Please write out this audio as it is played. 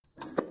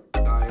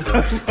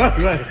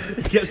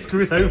Get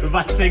screwed over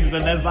by things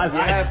and then by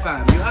life. Yeah,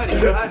 fam. You heard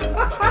it.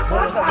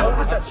 What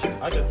was that shit?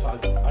 I get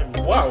tired.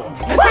 Wow.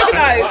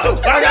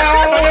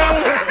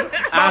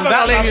 And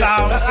that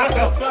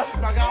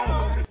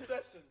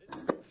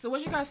So what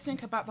do you guys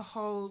think about the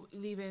whole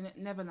Leaving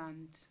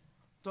Neverland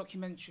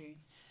documentary?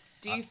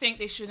 Do you think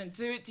they shouldn't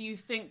do it? Do you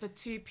think the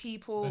two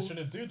people... They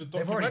shouldn't do the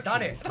They've documentary. already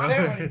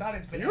done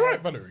it. You're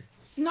right, Valerie.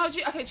 No, do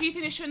you think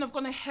they shouldn't have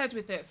gone ahead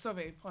with it?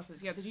 Sorry,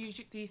 passes. Yeah, do you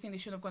think they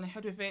shouldn't have gone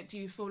ahead with it? Do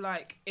you feel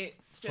like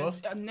it's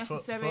just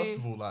unnecessary? First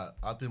of all, like,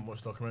 I didn't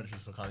watch documentaries,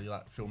 so kind of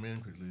like fill me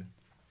in quickly.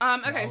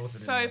 Okay,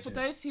 so for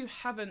those who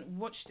haven't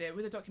watched it,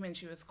 with the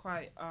documentary, it was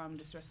quite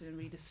distressing and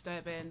really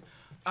disturbing.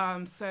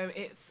 So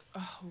it's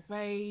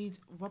Wade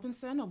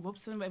Robson,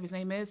 whatever his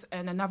name is,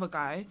 and another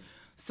guy.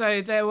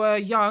 So they were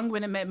young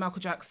when they met Michael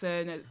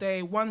Jackson.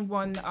 They won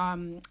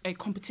a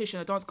competition,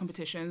 a dance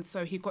competition.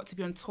 So he got to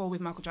be on tour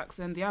with Michael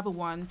Jackson. The other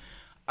one,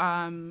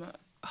 I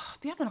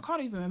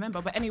can't even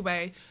remember. But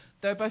anyway,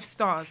 they're both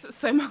stars.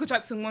 So Michael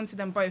Jackson wanted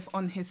them both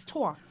on his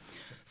tour.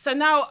 So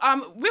now,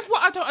 with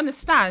what I don't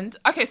understand,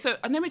 okay, so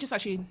let me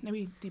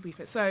debrief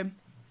it. So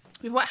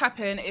with what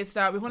happened is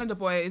that with one of the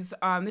boys,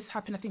 this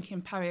happened, I think,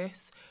 in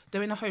Paris.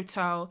 They're in a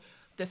hotel.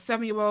 The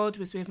 7-year-old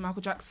was with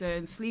Michael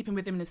Jackson, sleeping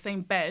with him in the same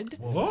bed.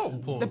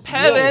 Whoa. The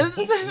parents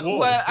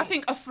were, I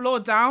think, a floor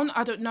down.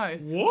 I don't know.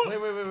 What?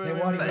 Wait.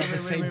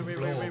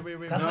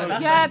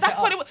 That's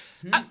what it was.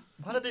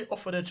 Why did they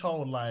offer their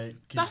child like?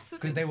 That's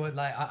Because they were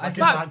like,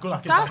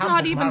 that's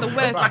not even the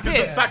worst Like it's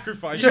bit. a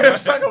sacrifice.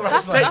 That's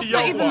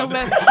not even the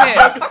worst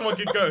bit. Someone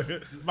can go.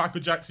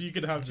 Michael Jackson, you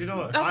can have. Do you know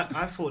what?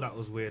 I thought that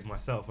was weird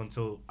myself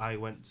until I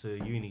went to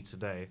uni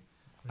today.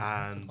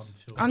 And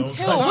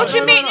Until what do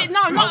you mean?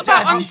 No, not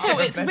about until.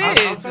 It's I'll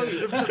weird. tell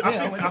you,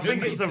 I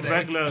think it's a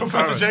regular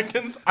Professor occurrence.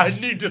 Jenkins, I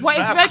need this. What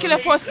is regular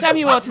for a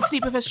 7-year-old to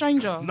sleep with a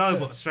stranger? No,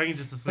 but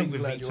strangers to sleep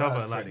with each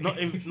other, like not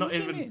What do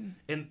you even mean?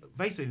 in.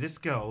 Basically, this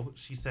girl,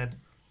 she shared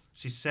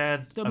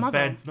The a mother?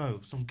 bed. No,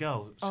 some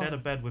girl shared a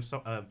bed with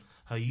some her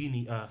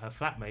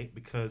flatmate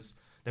because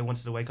they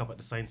wanted to wake up at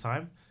the same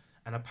time,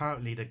 and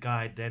apparently the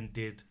guy then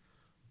did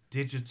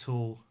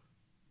digital.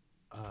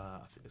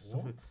 I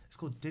think it's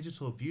called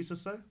digital abuse or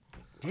so.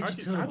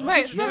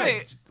 Wait,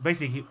 sorry.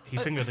 Basically, he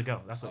fingered the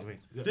girl. That's what it means.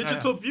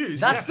 Digital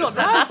abuse. that's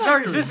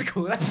very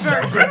physical. That's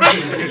very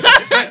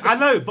I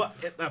know, but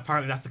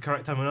apparently that's the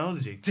correct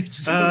terminology.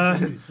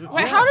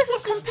 Wait, how does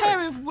this compare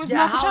with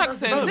Michael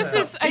Jackson? This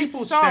is a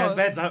people star. share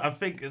beds. I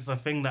think it's a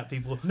thing that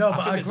people. No, I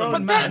but think a it's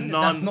grown man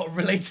non- that's not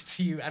related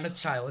to you and a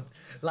child.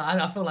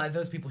 Like, I feel like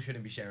those people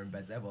shouldn't be sharing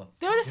beds ever.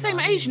 They were the same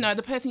age,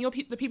 the person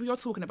the people you're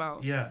talking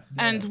about. Yeah.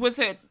 And was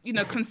it,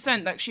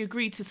 consent, like she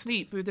agreed to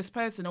sleep with this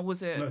person, or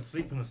was it? No,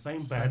 sleep in the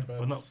same bed,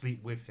 but not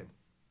sleep with him.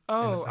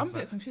 Oh, I'm a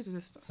bit confused with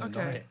this stuff.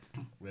 Okay.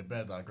 We're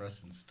bare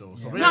digressing still.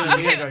 So No,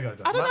 okay. Go.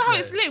 I don't know how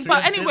it's linked,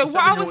 but anyway, what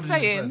I was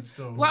saying,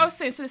 so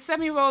the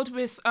 7-year-old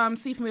was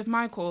sleeping with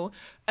Michael,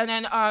 and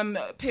then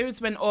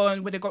periods went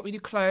on where they got really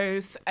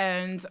close,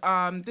 and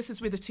this is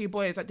with the two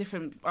boys at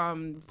different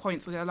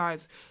points of their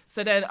lives.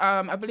 So then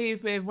I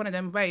believe with one of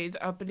them, Wade,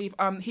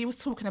 he was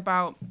talking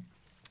about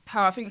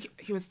how I think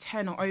he was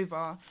 10 or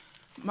over.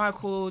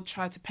 Michael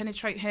tried to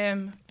penetrate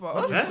him, but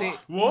obviously,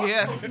 What?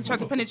 yeah, he tried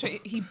to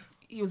penetrate. He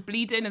was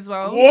bleeding as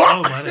well.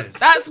 Oh my days.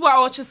 That's what I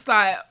was just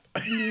like,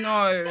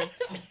 no.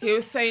 He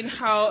was saying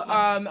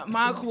how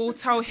Michael will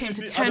tell him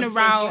to turn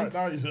around.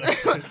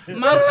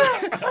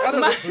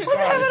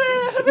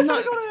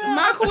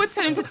 Michael would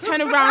tell him to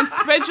turn around,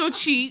 spread your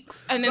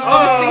cheeks, and then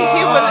obviously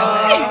he would.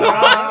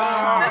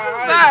 This is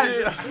bad.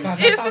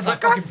 It's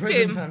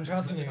disgusting.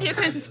 He'll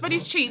tell him to spread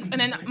his cheeks,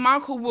 and then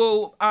Michael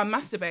will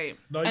masturbate.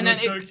 No, and you're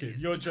then joking.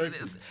 You're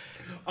joking.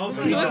 Oh,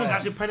 so he didn't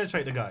actually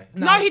penetrate the guy.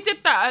 No, he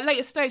did that at a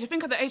later stage. I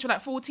think at the age of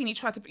like 14, he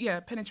tried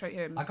to penetrate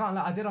him.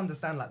 I did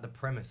understand like the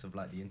premise of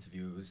like the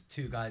interview. It was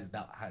two guys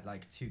that had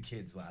like 2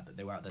 kids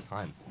they were at the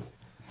time.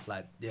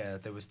 Like, yeah,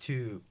 there was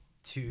two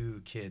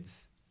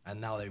kids,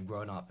 and now they've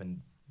grown up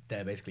and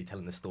they're basically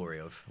telling the story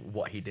of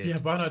what he did. Yeah,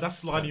 but I know that's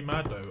slightly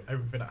mad though.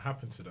 Everything that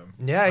happened to them.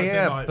 Yeah, As in,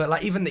 yeah, like, but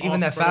like even their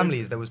spread.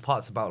 families, there was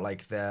parts about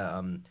like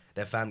their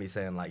family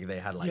saying like they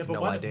had like Yeah, but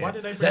no why idea.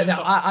 did they bring this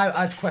up?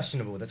 That's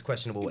questionable. That's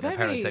questionable what their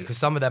parents said, because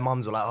some of their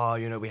mums were like,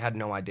 oh, we had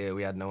no idea,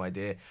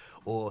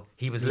 or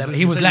he was letting.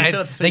 They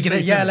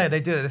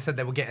said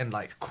they were getting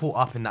like caught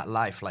up in that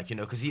life, like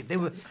because they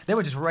were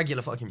just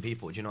regular fucking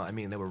people. Do you know what I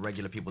mean? They were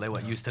regular people. They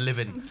weren't used to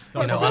living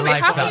a Sorry,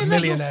 life how that can you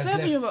let your millionaires live.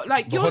 7-year-old,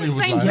 like you're in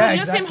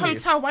the same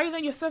hotel? Why are you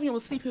letting your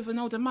 7-year-old sleep with an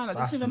older man? Like,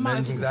 doesn't even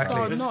matter if it's a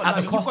star or not. At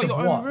the Like, cost you've got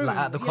of your own what? room. Like,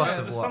 at the cost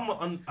of It's what?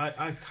 somewhat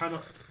I kind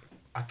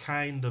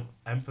of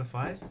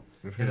empathize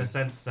in a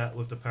sense that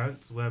with the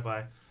parents,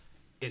 whereby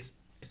it's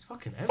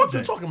fucking MJ. What are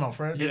you talking about,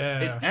 friend?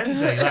 It's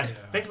MJ. Like,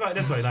 think about it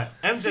this way. Like,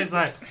 MJ's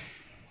like,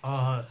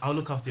 I'll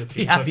look after your kids.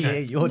 Be happy,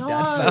 okay. your No,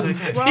 dad.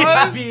 Okay. bro. Be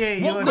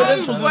happy, What your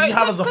credentials dad. does he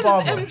have as a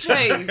father? It's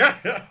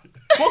MJ.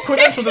 What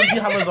credentials does he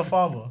have as a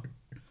father?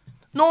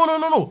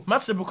 No. Man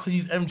said because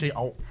he's MJ,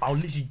 I'll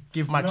literally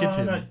give my kids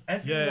to him.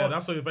 Yeah,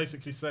 that's what you're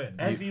basically saying.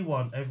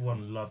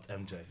 Everyone loved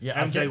MJ. Yeah,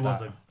 I MJ get was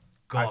that. a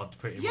god,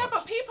 pretty much. Yeah,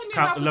 but people knew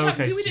Count Michael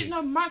Jackson. lowercase People g. didn't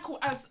know Michael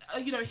as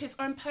his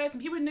own person.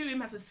 People knew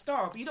him as a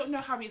star, but you don't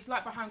know how he's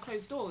like behind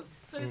closed doors.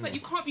 So it's like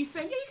you can't be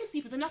saying, yeah, you can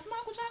sleep with him. That's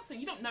Michael Jackson.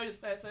 You don't know this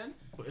person.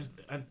 But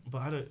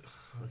I don't.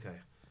 Okay,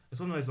 it's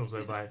one of those ones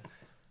whereby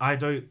I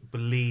don't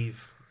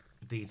believe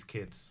these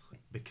kids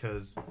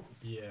because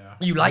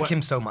You like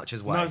him so much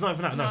as well. no, it's not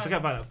even that. No, No. forget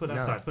about that. Put that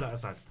No. aside. Put that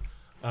aside.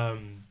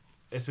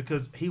 It's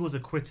because he was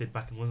acquitted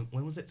back in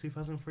when was it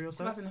 2003 or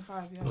so?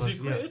 2005, yeah. Was he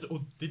Yeah. acquitted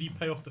or did he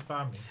pay off the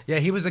family? Yeah,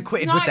 he was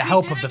acquitted No, with the he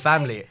help of the didn't.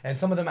 family, and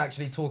some of them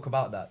actually talk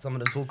about that. Some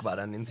of them talk about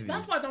that in interviews.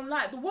 That's what I don't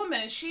like. The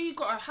woman, she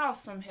got a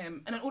house from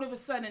him, and then all of a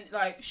sudden,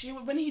 like,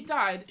 when he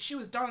died, she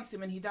was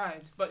dancing when he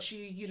died. But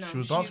she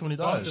was dancing when he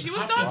died. She was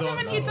Happy dancing when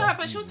he dancing. died,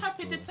 but she was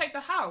happy to take the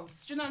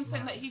house. Do you know what I'm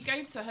saying? Like, he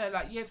gave to her,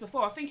 like, years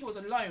before. I think it was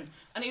a loan.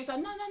 And he was like,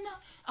 no.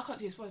 I can't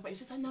do his voice, but he was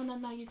just like,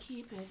 no, you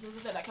keep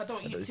it. Like, I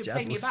don't want you to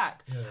pay me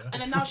back. And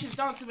then now she's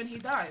dancing when he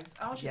dies.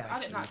 I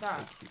didn't like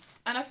that.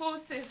 And I feel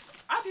as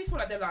if, I do feel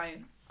like they're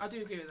lying. I do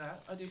agree with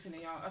that. I do think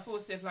they are. I feel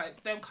as if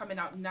like them coming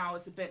out now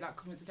is a bit like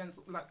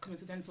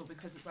coincidental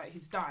because it's like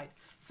he's died.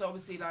 So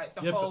obviously like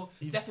the whole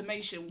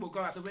defamation will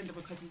go out the window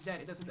because he's dead.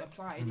 It doesn't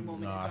apply anymore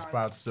when he Nah, died. it's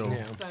bad still.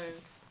 Yeah. So,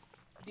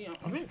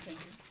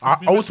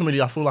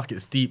 Ultimately, I feel like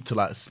it's deep to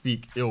like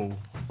speak ill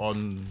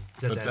on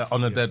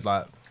the dead.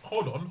 Like,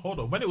 Hold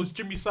on. When it was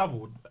Jimmy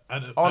Savile,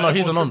 oh no,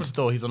 he's a nonce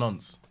still. He's a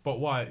nonce. But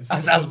why?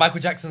 As Michael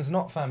Jackson's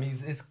not, fam.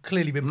 It's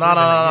clearly been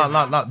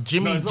No.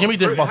 Jimmy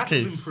didn't bust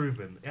case.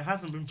 It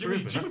hasn't been Jimmy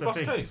proven. That's the bust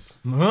thing. case.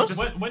 Huh?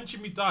 When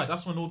Jimmy died,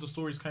 that's when all the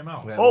stories came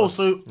out. Yeah. Oh,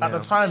 so at the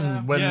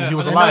time when Yeah, he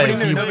was and alive,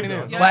 Nobody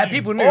knew. Yeah. But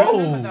people knew.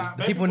 Oh.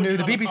 People knew.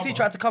 The Maybe BBC cover.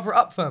 tried to cover it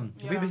up, fam.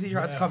 The Yeah. BBC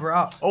tried to cover it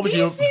up. Do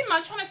obviously, you see,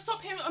 man, trying to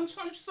stop him? I'm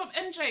trying to stop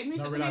MJ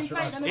music from being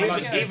played on the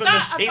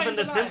radio. Even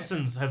the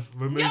Simpsons have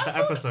removed Yeah, I the saw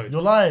that. episode.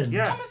 you're lying.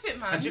 Yeah. Come with it,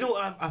 man. And do you know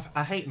what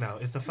I hate now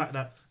is the fact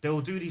that they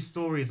will do these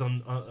stories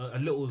on a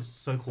little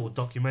so-called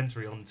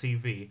documentary on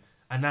TV,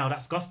 and now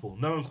that's gospel.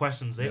 No one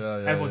questions it.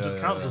 Everyone just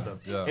counsels them.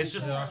 yeah. It's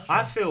just Yeah.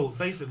 I feel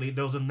basically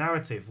there was a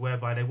narrative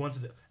whereby they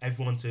wanted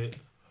everyone to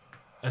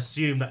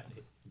assume that.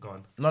 Go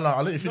on. No,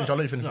 I'll let you finish.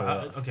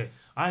 Okay.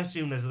 I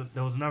assume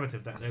there was a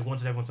narrative that they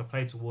wanted everyone to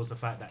play towards the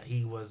fact that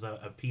he was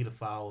a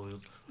paedophile, he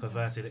was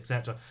perverted,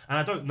 etc. And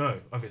I don't know,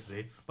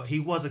 obviously, but he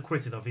was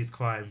acquitted of his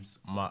crimes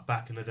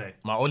back in the day.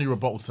 My only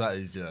rebuttal to that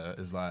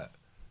is like,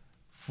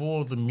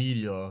 for the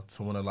media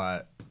to want to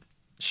like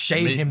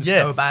Shame him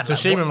so bad. to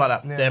shame him like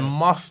that. Yeah. There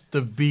must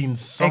have been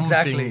something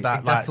Exactly.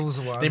 that That's like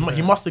also what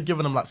he must have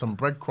given them like some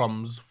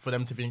breadcrumbs for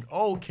them to think,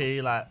 oh,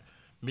 okay, like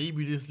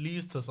maybe this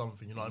leads to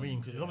something. You know what I mean?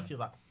 Because obviously,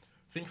 like,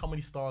 think how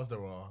many stars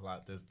there are.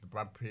 Like, there's the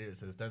Brad Pitts,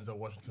 there's Denzel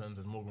Washington,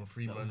 there's Morgan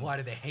Freeman. Why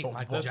do they hate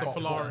Michael there's the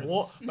Jackson? Florence.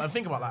 What? Like,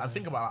 think about that.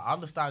 I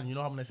understand. You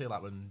know how when they say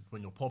like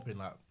when you're popping,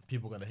 like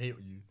people are gonna hate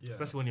you. Yeah.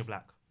 Especially when you're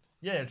black.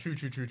 Yeah, true.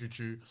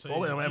 So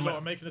Oh, you lot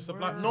are making this a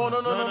black. No.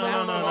 No.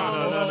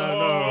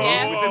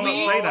 Yes, We did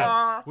not say that.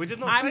 are. We did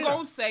not I'm say going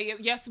that. to say it.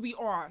 Yes, we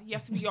are.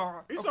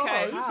 It's Okay.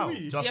 alright. How?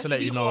 It's Just Yes, to let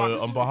we you know, are.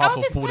 on behalf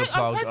of Elvis Paul the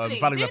Plug, Presley,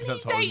 Valerie didn't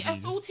represents he our date a own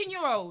views.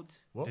 14-year-old?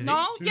 What? Did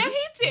No, he? yeah,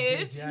 he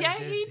did. Yeah, Yeah,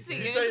 he he did.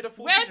 He did. dated a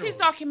Where's his 14-year-old?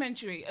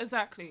 documentary?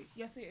 Exactly.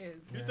 Yes, it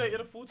is. You dated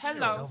a 14-year-old.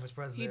 Hello. Elvis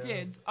Presley, He yeah.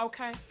 did.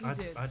 Okay, he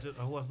did.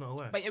 I was not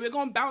aware. But yeah, we're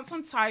going to bounce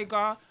on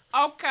Tiger.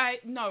 Okay,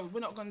 no,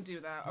 we're not going to do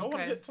that. No one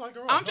Okay. hit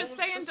Tiger up. I'm No just one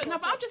saying said that. No, Tiger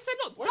but I'm up. just saying,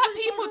 look, Why black are you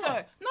people Tiger do.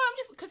 up? No, I'm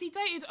just because he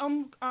dated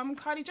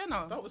Kylie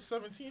Jenner. That was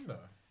 17 though.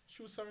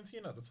 She was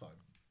 17 at the time.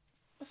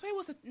 That's why it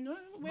was a no.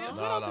 Where else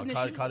No, was it?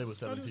 Kylie was Kylie was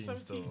 17 still.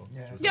 17.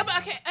 Yeah. She was Yeah, but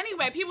 17. okay.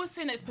 Anyway, people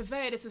saying it's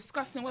perverted, it's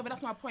disgusting. Whatever.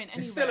 That's my point. Anyway,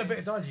 It's still a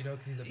bit dodgy though,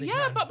 because he's a big Yeah,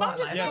 man. but I'm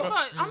just like, saying,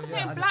 but- I'm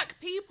saying I know. black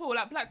people,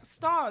 like black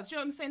stars. Do you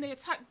know what I'm saying? They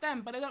attack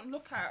them, but they don't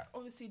look at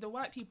obviously the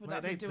white people Well,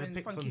 that they be doing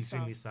picked on funky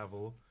stuff. Jimmy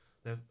Savile.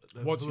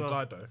 Once who he else?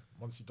 died though.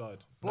 Once he died.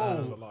 Bro, He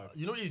was alive.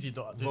 you know easy.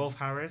 Rolf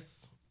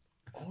Harris.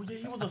 Oh yeah,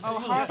 he was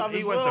a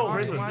He went to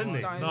prison, Harvey didn't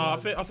he? Weinstein. No,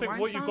 I think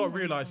what you've got to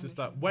realise is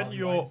that when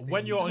you're on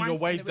your Weinstein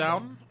way did it with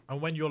down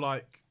and when you're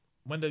like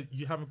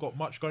you haven't got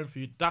much going for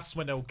you, that's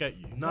when they'll get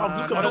you. No, look no,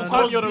 at no, Bill no.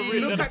 Cosby.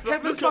 Look at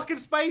Kevin fucking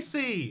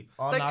Spacey.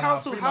 They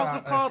cancelled House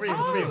of Cards.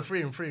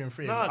 Free him.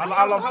 No, I House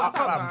love of House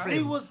Cards. of He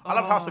Cards. was. I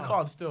love House of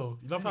Cards still.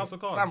 You love House of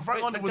Cards? Fam, Frank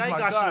Wait, Underwood's the gay my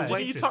guy guy. should wait.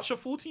 Didn't you touch a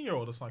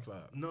 14-year-old or something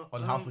like that? No,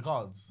 On House of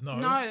Cards. No,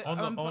 No,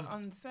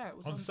 on set. It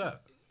was on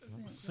set.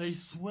 Say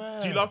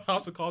swear. Do you love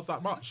House of Cards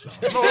that much?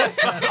 No,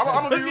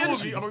 I'm gonna be real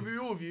with you. I'm gonna be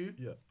real with you.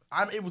 Yeah.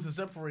 I'm able to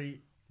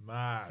separate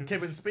Mad.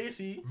 Kevin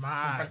Spacey from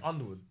Mad. Frank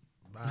Underwood.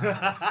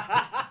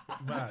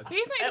 Mad.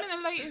 He's not even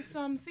in the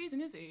latest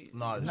season, is he?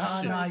 No, it's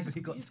Nah, shit.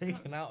 he got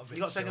taken out of it.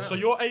 He got taken out. So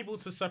you're able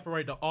to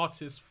separate the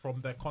artists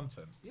from their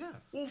content. Yeah,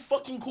 Well,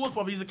 fucking course,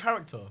 brother. He's a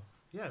character.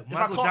 yeah. If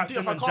Michael I Jackson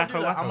can't and do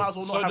Jacko that, I might as Wacko.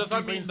 well not So have does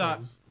that three mean brain that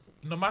cells.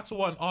 no matter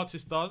what an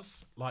artist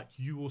does, like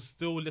you will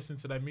still listen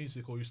to their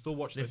music or you still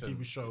watch their Listen.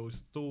 TV shows,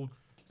 still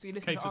So you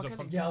listen to cater R. the Kelly?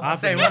 content? Yeah, I was I've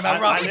saying, been- what about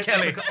I Robbie listen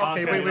Kelly? to R.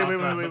 Okay, Kelly wait.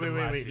 last night, but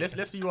then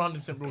Let's be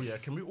 100% real, yeah.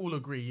 Can we all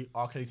agree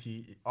R.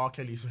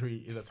 Kelly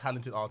is a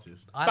talented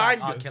artist? I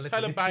like R. Bangers, Kelly.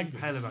 hella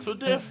bangers. Hell of a- So Hella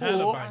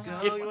therefore,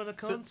 bangers. Girl, you wanna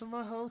come to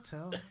my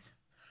hotel?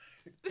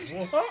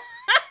 What?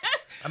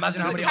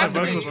 Imagine how many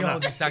underage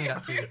girls he sang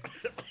that to.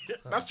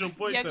 That's your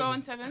boy. Yeah, Tevin. go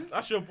on, Tevin.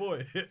 That's your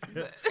boy.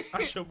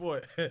 That's your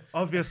boy.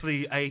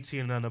 Obviously,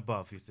 18 and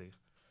above. You see.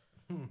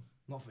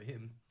 Not for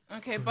him.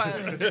 Okay, but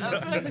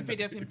as well as a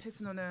video of him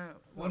pissing on a.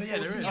 Well, yeah,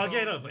 there is. Oh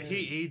yeah, no, but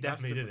he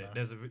definitely did it.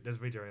 There's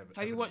video of it.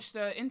 Have you watched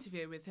the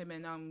interview with him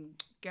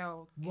and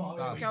Gail?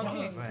 Wow, Gail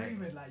King.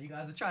 screaming like you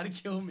guys are trying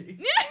to kill me.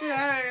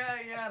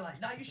 yeah.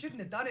 Like, nah, you shouldn't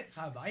have done it,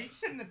 fam. You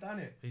shouldn't have done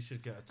it. He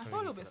should get a I Tony. felt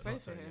a little bit for sorry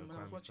not for Tony, him a when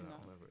I was Grammy watching for that.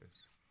 whatever it is.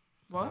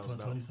 What? It's on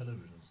Tony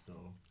television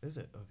still. Is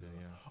it? Okay,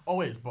 yeah. Oh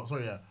wait, but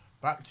sorry, yeah.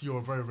 Back to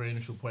your very, very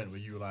initial point where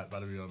you were like,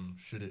 Valerie,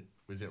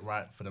 is it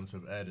right for them to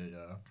have aired it?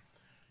 Yeah.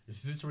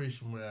 It's a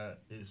situation where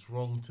it's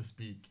wrong to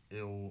speak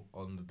ill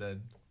on the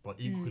dead, but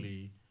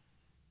equally,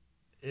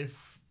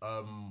 if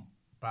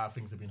bad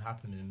things have been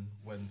happening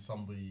when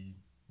somebody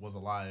was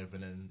alive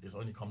and then it's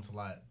only come to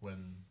light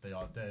when they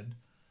are dead,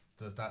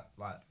 does that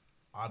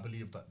I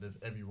believe that there's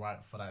every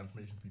right for that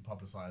information to be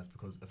publicized,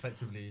 because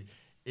effectively,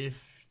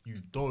 if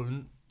you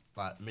don't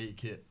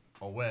make it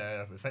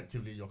aware,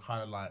 effectively you're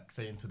kind of like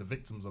saying to the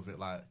victims of it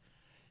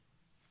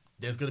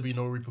there's going to be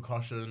no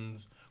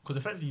repercussions, because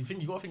effectively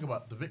you got to think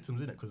about the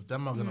victims in it, because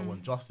them are going to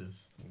want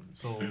justice.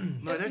 So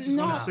no, they just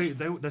want to sue.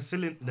 They're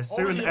suing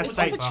the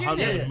estate for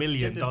 $100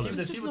 million.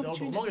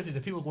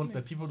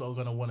 The people that are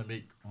going to want to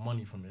make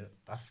money from it,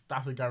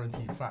 that's a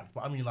guaranteed fact.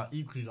 But I mean,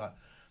 equally,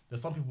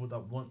 there's some people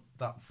that want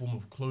that form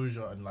of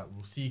closure and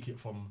will seek it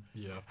from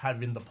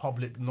having the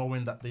public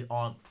knowing that they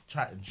aren't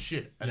chatting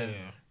shit, and then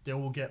they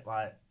will get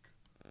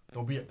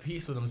they'll be at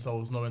peace with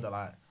themselves knowing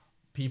that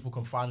people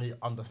can finally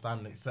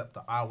understand and accept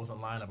that I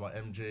wasn't lying about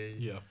MJ.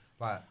 Yeah.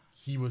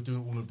 He was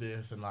doing all of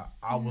this, and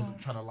I wasn't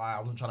trying to lie. I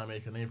wasn't trying to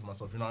make a name for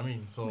myself. You know what I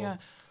mean? So. Yeah.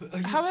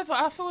 However,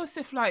 I feel as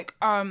if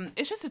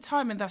it's just the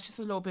timing that's just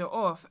a little bit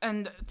off.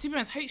 And to be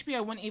honest,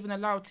 HBO weren't even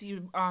allowed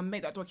to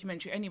make that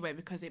documentary anyway,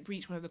 because it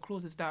breached one of the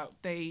clauses that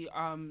they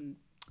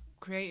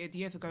created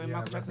years ago when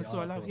Michael Jackson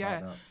Still Alive.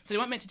 Yeah. So they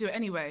weren't meant to do it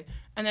anyway.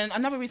 And then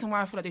another reason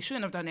why I feel like they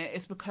shouldn't have done it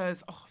is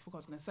because I forgot what I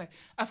was going to say.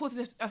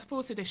 I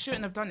thought they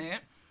shouldn't have done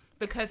it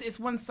because it's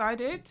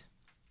one-sided.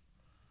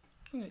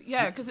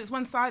 Yeah, because it's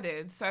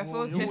one-sided. So I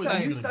feel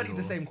you studied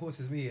the same course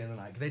as me, and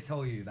they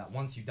tell you that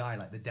once you die,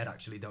 the dead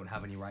actually don't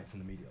have any rights in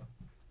the media.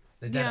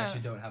 The dead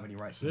actually don't have any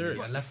rights in the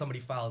media unless somebody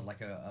files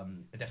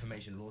a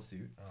defamation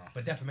lawsuit.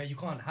 But you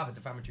can't have a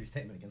defamatory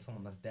statement against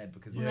someone that's dead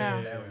because they're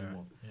not there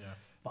anymore. Yeah.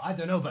 But I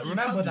don't know. But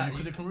remember that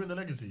because it can ruin the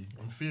legacy.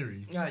 In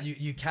theory. Yeah,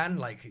 you can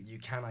I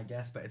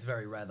guess, but it's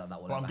very rare that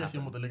will. But I'm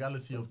guessing what the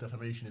legality of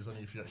defamation is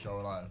only if you actually are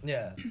alive.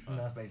 Yeah, and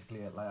that's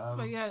basically it.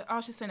 But yeah, I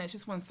was just saying it's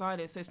just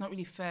one-sided, so it's not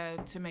really fair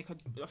to make a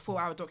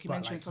 4-hour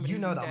documentary. But, you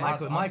know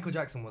that Michael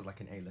Jackson was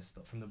an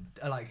A-lister from the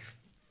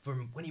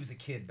from when he was a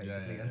kid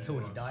basically until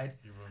he died,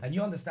 and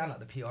you understand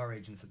the PR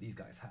agents that these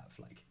guys have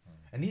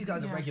and these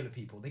guys are regular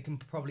people. They can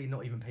probably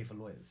not even pay for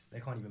lawyers.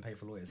 They can't even pay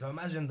for lawyers. So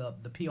imagine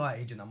the PR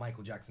agent that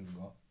Michael Jackson's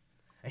got.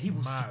 And he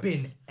will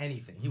spin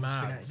anything. He will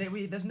spin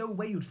anything. There's no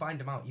way you'd find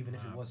him out even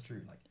if it was true.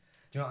 Do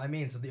you know what I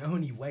mean? So the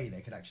only way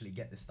they could actually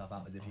get this stuff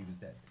out is if he was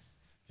dead. Do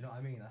you know what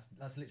I mean?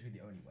 That's literally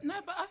the only way.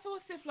 No, but I feel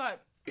as if I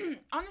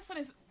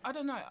understand this. I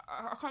don't know.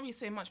 I can't really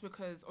say much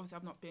because obviously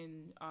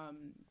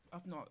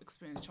I've not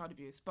experienced child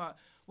abuse. But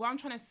what I'm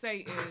trying to say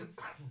is,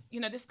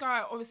 this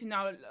guy obviously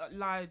now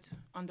lied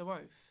under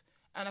oath.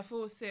 And I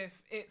feel as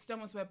if it's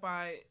done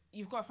whereby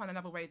you've got to find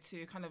another way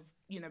to kind of,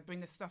 bring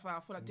this stuff out. I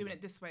feel like doing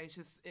it this way is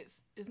just,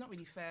 it's not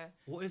really fair.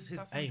 What is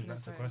his aim?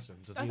 That's the question.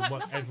 Does he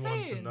want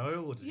everyone to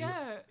know? Or does he?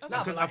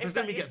 Because I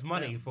presume he gets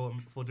money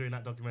for doing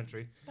that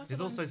documentary.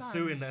 He's also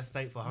suing the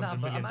estate for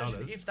 $100 million.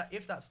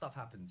 If that stuff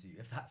happened to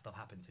you, fam, that stuff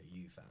happened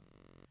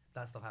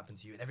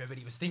to you, and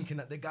everybody was thinking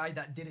that the guy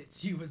that did it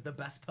to you was the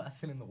best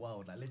person in the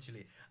world.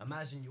 Literally,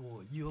 imagine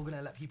you're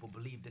gonna let people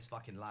believe this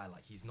fucking lie,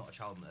 he's not a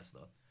child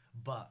molester.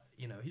 But,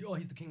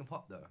 he's the king of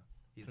pop, though.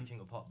 He's the king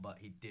of pop, but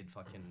he did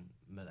fucking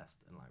molest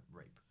and,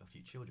 rape a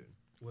few children.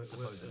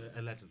 Supposedly.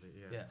 Allegedly,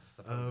 yeah. Yeah,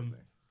 supposedly.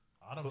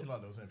 I don't feel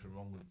like there was anything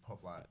wrong with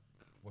pop,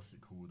 what's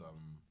it called,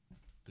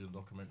 doing a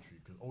documentary.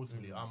 Because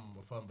ultimately, I'm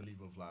a firm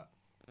believer of,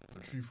 the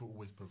truth will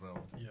always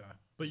prevail. Yeah.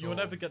 But you'll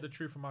never get the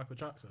truth from Michael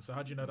Jackson, so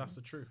how do you know that's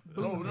the truth?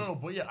 No,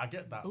 but yeah, I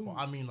get that. But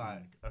I mean,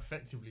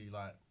 effectively,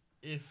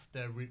 if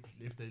they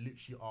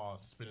literally are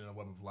spinning a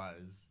web of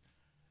lies,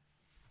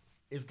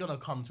 it's gonna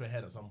come to a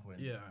head at some point.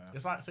 Yeah.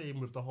 It's like saying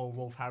with the whole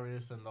Rolf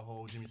Harris and the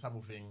whole Jimmy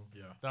Savile thing.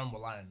 Yeah. Down the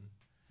line,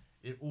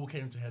 it all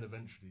came to a head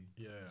eventually.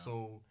 Yeah.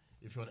 So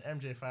if you're an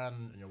MJ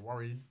fan and you're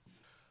worried,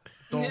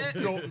 don't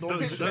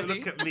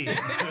look at me.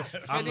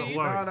 I'm not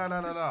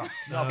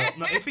worried.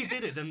 No. If he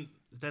did it,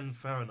 then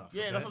fair enough.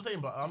 Yeah, that's what I'm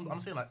saying. But I'm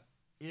saying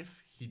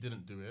if he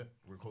didn't do it,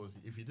 because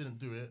if he didn't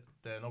do it,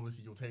 then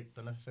obviously you'll take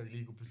the necessary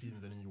legal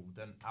proceedings and you'll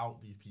then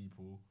out these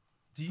people.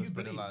 Do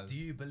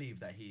you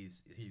believe that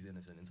he's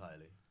innocent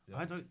entirely?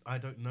 Yeah. I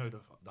don't know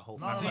the whole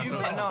fact. Honestly,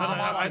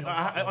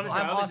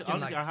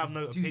 I have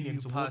no opinion.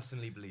 Do you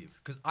personally believe?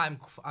 Because I'm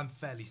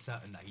fairly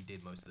certain that he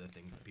did most of the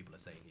things that people are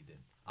saying he did.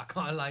 I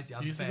can't lie to you.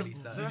 I'm fairly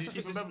certain. Is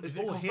it confirmed that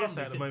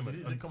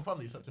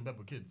he slept in bed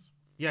with kids?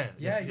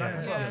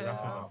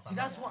 Yeah. See,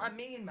 that's what I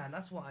mean, man.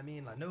 That's what I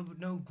mean. Like,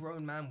 no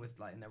grown man with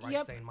like in their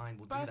right sane mind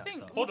will do that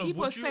stuff. Hold on,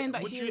 people are saying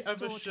that would you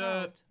ever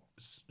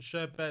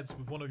share beds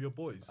with one of your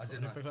boys?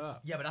 Anything like that?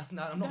 Yeah, but I'm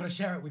not going to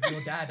share it with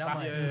your dad, am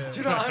I? Yeah. Do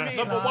you know what I mean?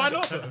 No, but why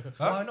not?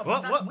 Why not?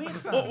 What? That's weird,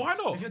 fam. Why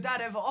not? If your dad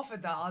ever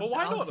offered that,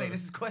 I'd say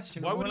this is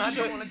questionable. Why would I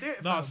don't want to do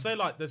it. No, say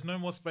like there's no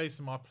more space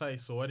in my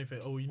place or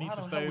anything. Oh, you need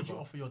to stay Why would you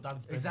over. offer your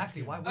dad's bed?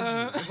 Exactly. Why would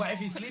you? What if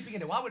he's sleeping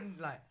in it? Why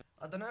wouldn't like?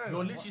 I don't know.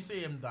 You're literally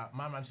saying that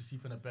my man should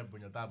sleep in a bed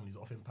when your dad when he's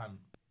off in pan.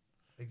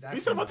 Exactly.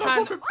 You said my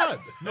dad's off in pad.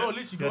 No,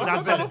 literally. Your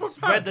dad said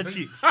spread the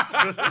cheeks.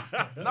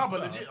 No, but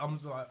legit, I mean,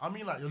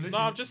 like, you're literally. No,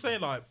 I'm just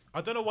saying, like, I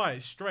don't know why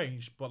it's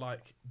strange, but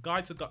like,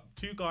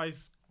 two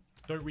guys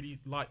don't really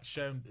like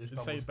sharing the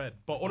same bed.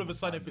 But all of a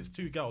sudden, if it's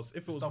two girls,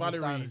 if it was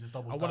Valerie and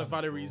one of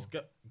Valerie's,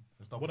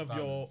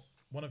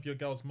 one of your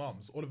girls'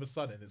 mums, all of a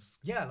sudden it's.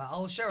 Yeah, like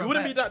I'll share. It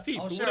wouldn't be that deep.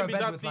 It wouldn't be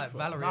that deep. Like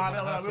Valerie.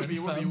 Nah, it would be.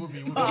 I'm gonna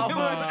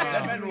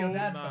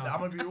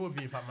be real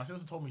with you. My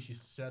sister told me she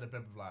shared a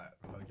bed with like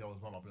her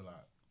girl's mum. I'll be like,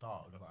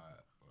 dog, like.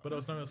 But there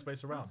was no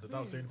space around. That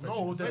was the only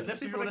No, let's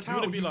be real. You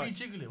wouldn't be like,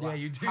 jiggly. Yeah,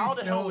 you do. How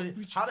the hell is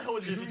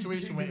it a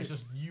situation where it's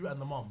just you and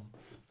the mum?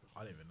 I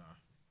don't even know.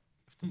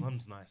 If the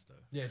mum's nice though.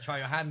 Yeah, try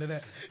your hand in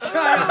it.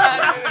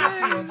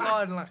 Try your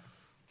hand in it.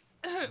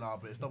 Nah,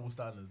 but it's double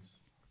standards.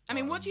 I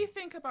mean, what do you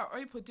think about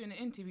Oprah doing an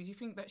interview? Do you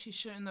think that she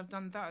shouldn't have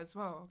done that as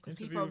well?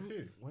 Interview with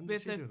who? When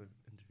did she do an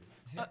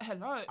interview?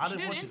 Hello, she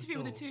did an interview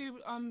with the two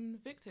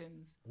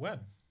victims. When?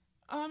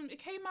 It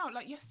came out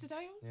like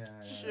yesterday. Yeah.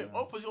 Shit,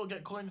 Oprah's gonna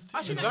get coins too.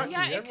 Actually, Exactly.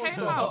 yeah, it Everyone's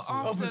came got out hustle.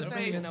 after Oprah's a they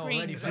billionaire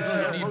already. screened. She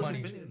don't need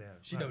money. Billionaire.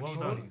 She don't Well need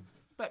done. money.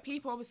 But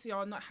people obviously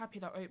are not happy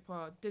that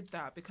Oprah did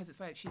that because it's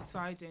like she's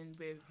siding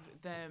with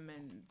them,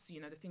 and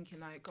they're thinking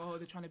like, oh,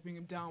 they're trying to bring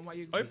him down. Why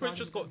you? Oprah's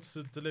just got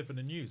to deliver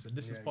the news, and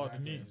this is part of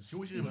the news. She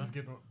was just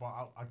give them,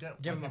 but I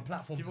get give them a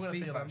platform. People to gonna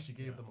speak, say fam. like she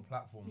gave them a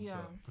platform to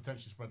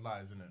potentially spread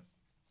lies, isn't it?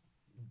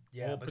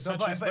 Yeah, Or but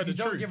potentially if spread you the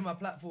don't truth. give them a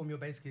platform, you're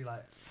basically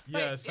like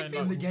Yeah, But saying if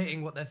you- like,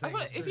 negating what they're I saying. feel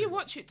like if you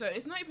watch it though,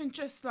 it's not even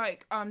just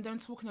like them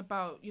talking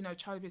about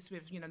child abuse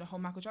with the whole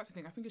Michael Jackson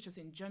thing. I think it's just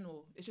in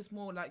general. It's just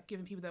more like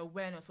giving people the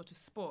awareness or to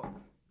spot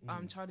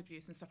child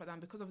abuse and stuff like that.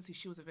 And because obviously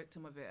she was a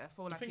victim of it, I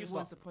feel like thing it is,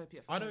 was like,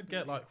 appropriate. For I her don't to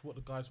get do like it. what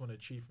the guys want to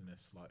achieve from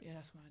this. Like, Yeah,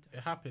 that's what I do.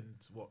 it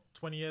happened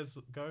 20 years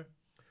ago.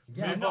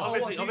 Yeah, Move no, on.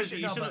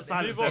 Obviously, you shouldn't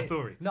silence move their on.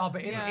 story. No,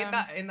 but in Yeah.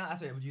 that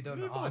aspect, you don't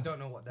know. Move I on. don't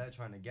know what they're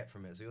trying to get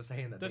from it. So you're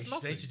saying that There's they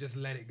nothing. should just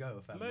let it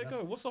go, fam. Let it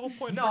That's- go. What's the whole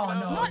point? No, of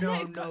bringing it out? Not no,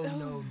 let it go.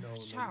 no.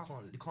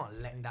 Charles. You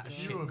can't let that If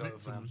shit you were a go,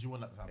 victim, fam. would you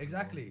want that to happen?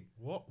 Exactly.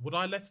 What would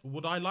I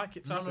like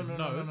it to happen?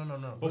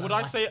 No. But would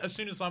I say it as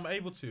soon as I'm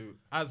able to,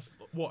 as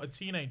a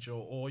teenager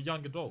or a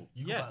young adult?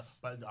 Yes.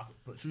 But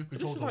truth be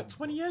But this told, is like though,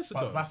 20 years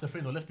But ago. that's the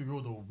thing, though. Let's be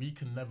real, though. We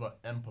can never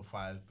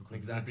empathize because we've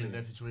Exactly. been in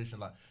their situation.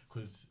 Like,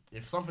 because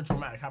if something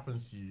traumatic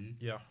happens to you,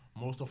 Yeah.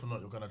 most often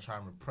not, you're gonna try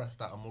and repress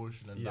that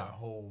emotion and Yeah. that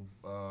whole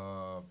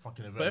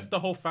fucking event. But if the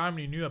whole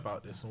family knew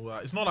about this and all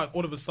that, it's not like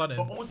all of a sudden.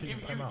 But also,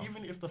 it came out.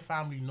 even if the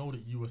family know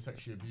that you were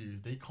sexually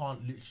abused, they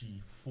can't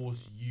literally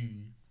force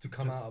you To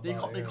come out They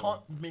about can't. it, They yeah.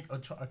 can't make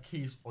a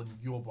case on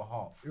your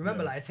behalf.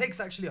 Remember, like, it takes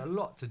actually a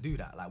lot to do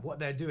that. Like, what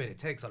they're doing, it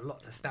takes a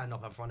lot to stand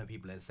up in front of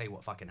people and say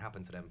what fucking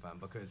happened to them, fam.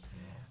 Because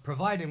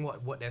providing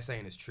what they're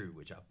saying is true,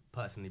 which I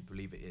personally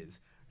believe it is,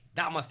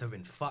 that must have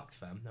been fucked,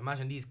 fam.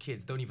 Imagine these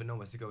kids don't even know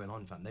what's going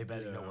on, fam. They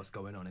barely know what's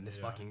going on. And this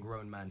fucking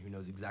grown man who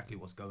knows exactly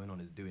what's going on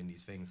is doing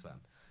these things,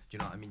 fam. Do you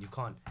know what I mean? You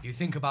can't, if you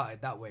think about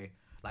it that way,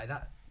 like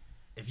that,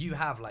 if you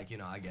have, like,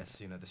 I guess,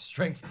 the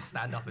strength to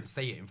stand up and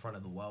say it in front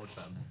of the world,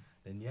 fam,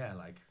 then yeah,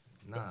 like,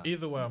 nah.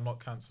 Either way, I'm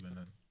not cancelling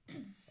it.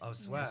 I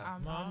swear.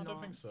 No, I don't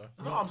think so.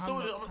 No, I'm still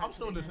listening. I'm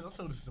still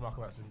listening to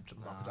Michael Jackson.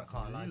 I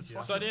can't lie to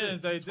you. So at the end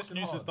of the day, this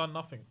news has done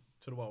nothing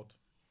to the world.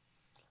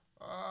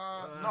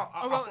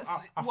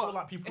 I feel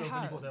like people have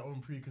really got their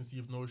own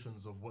preconceived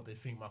notions of what they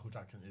think Michael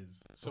Jackson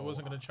is. So it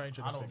wasn't going to change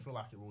anything. I don't feel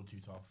like it rolled too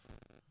tough.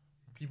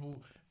 People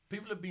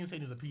have been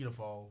saying he's a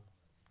paedophile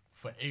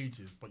for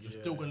ages, but you're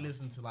still going to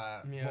listen to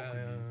like mock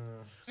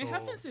reviews. It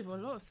happens with a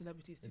lot of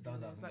celebrities, to It be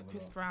does honest. happen Like with a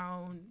Chris lot.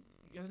 Brown.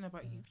 I don't know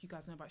about you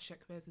guys know about Sheck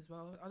Wes as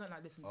well. I don't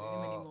like listening to him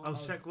anymore. Oh,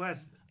 Sheck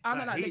Wes. I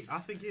don't like I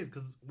think he is,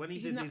 because when he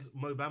did his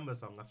Mo Bamba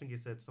song, I think he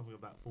said something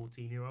about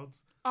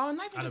 14-year-olds. Oh,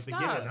 not even At just the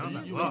beginning, I that. was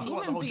like, He's wow. a You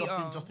want the woman whole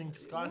beater. Justin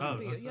Sky? Woman Oh,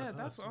 beater. that's- Yeah, that's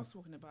that's what I cool. was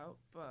talking about.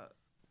 But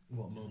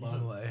What,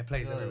 Mobile? It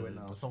plays everywhere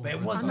now. the song But it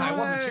was- wasn't. I It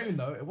was a know. tune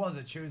though. It was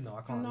a tune though.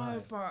 I can't lie.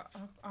 no, but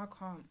I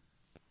can't.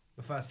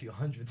 The first few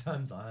hundred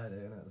times I heard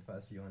it, the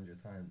first few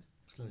hundred times.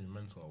 It's gonna be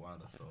mental a while.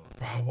 So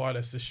Bro,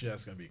 Wireless this year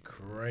is going to be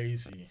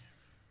crazy.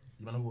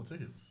 you man have got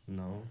tickets.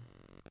 No.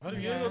 I don't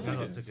Yeah. even I know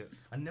got tickets.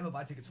 tickets. I never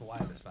buy tickets for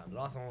wireless, fam.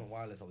 Last time I went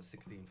wireless, I was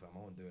 16, fam. I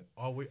won't do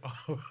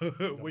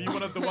it. Were you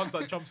one of the ones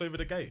that jumps over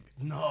the gate?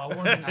 No, I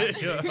wasn't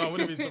actually. Yeah, I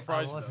wouldn't be I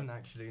surprised. wasn't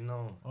actually,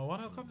 no. Oh, why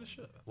not come to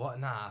shit? What?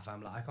 Nah,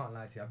 fam. Like, I can't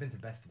lie to you. I've been to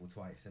festival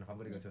twice, and if I'm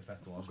gonna go to a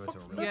festival, I'll go to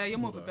a real. Yeah, you're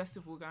more of a though.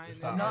 festival guy. It's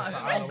innit?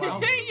 like-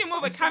 No, You're more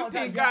of a it's not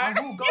camping that,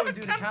 guy. I will go and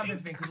do the camping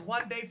thing because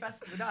one day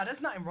festival. Nah,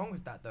 there's nothing wrong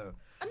with that though.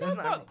 I There's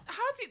know, nothing but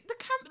how do the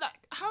camp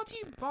like? how do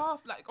you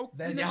bath like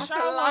in the you have to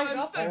shower line and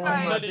up stuff? all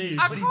Like, days.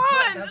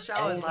 I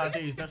All my can't.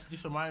 days.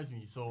 This reminds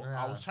me. So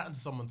I was chatting to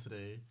someone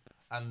today,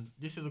 and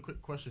this is a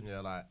quick question. Yeah,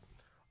 like,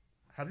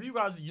 have you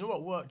guys? You know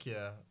what work?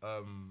 Yeah.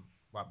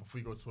 Like before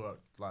you go to work,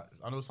 like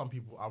I know some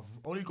people. I've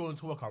only gone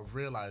to work. I've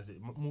realized it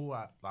more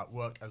at like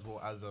work as well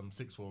as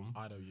sixth form.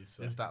 I know you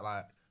said. Is that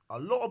like a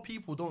lot of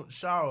people don't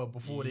shower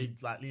before they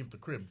like leave the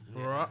crib.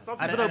 Yeah. Some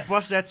people don't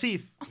brush their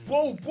teeth.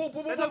 Whoa,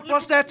 They don't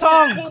brush their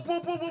tongue.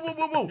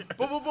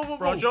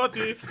 Brush your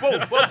teeth.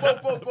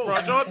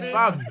 Brush your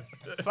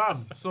teeth.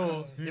 Fam.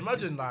 So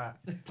imagine like,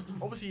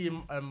 obviously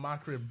in my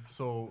crib,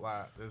 so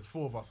like there's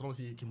 4 of us, and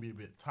obviously it can be a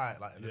bit tight,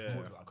 like in the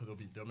morning, because there'll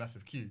be a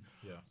massive queue.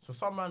 Yeah. So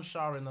some man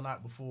showering the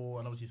night before,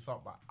 and obviously some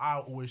like I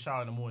always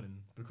shower in the morning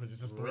because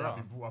it's just the way I've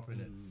been brought up in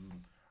it.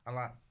 And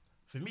like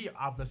for me,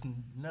 I've just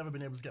never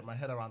been able to get my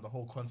head around the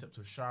whole concept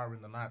of showering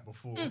the night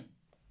before.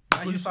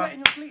 You sweat in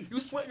your sleep. You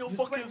sweat in your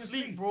fucking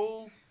sleep,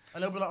 bro.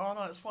 And they'll be like, oh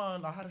no, it's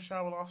fine. I had a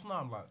shower last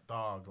night. I'm like,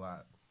 dog, like,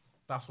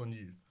 that's on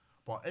you.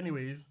 But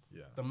anyways,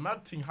 the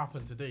mad thing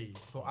happened today.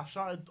 So I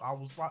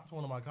was like to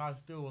one of my guys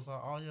still, was like,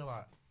 oh yeah,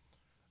 like,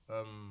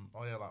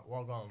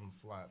 well gone.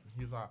 Like,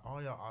 he's like, oh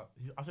yeah,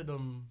 I said,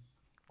 oh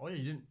yeah,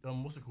 you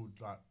didn't, what's it called?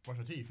 Like, brush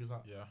your teeth. He's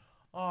like,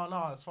 oh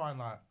no, it's fine.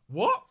 Like,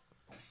 What?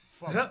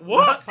 What?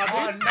 What?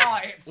 Oh, no,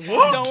 it's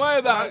What? Don't worry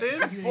about it.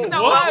 Bro,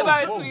 Don't worry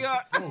about it,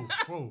 sweetheart.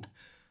 Bro.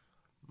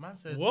 Man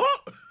said,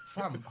 What?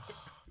 Fam.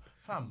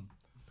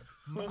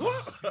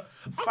 What?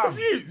 I'm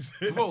confused.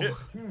 Bro,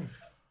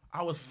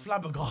 I was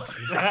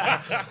flabbergasted.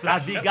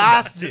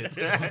 Flabbergasted.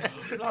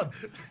 Blood.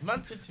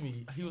 Man said to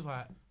me, he was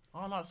like,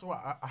 oh no, it's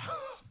alright.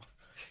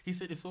 He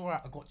said it's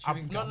alright. I got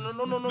chewing gum. No.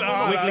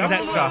 Wiggling's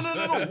extra.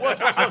 No. Worse.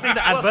 I've seen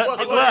the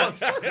adverts. It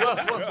works.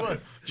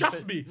 Worse.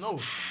 Trust me. No.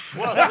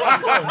 Worse.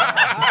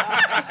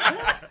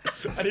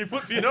 And he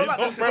puts you in his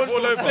hot breath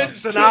all over.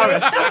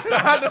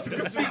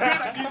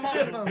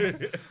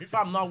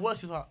 Fam, now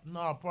worse. He's like, no,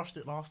 I brushed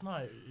it last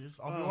night.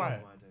 I'll be alright.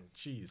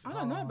 Jesus. I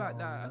don't know about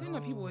that. I didn't know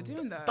people were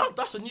doing that.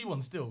 That's a new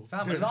one still.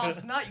 Family,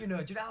 last night, do you know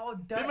how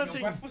dirty your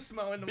breath was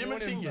smelling in the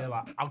morning? Yeah,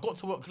 like, I got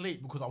to work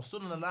late because I was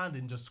stood on the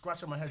landing just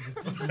scratching my head just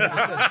deep in what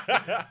I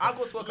said. I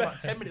got to work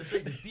about 10 minutes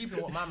late just deep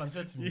in what my man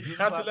said to me. You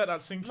had to let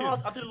that sink in. No,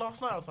 I did it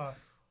last night. I was like,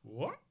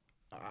 What?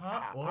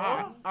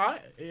 what?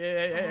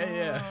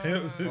 Yeah.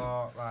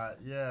 Nah,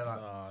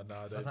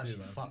 They That's do, actually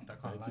man. fucked, I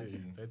can't lie to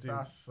you. They do.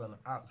 That's an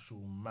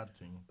actual mad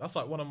thing. That's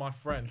like one of my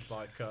friends.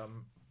 Like,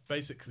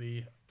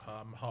 basically,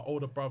 her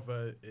older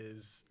brother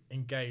is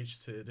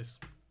engaged to this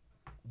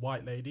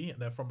white lady,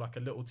 and they're from like a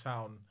little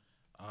town,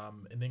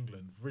 in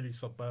England, really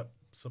suburban,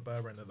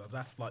 and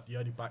that's like the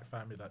only black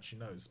family that she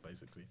knows,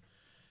 basically.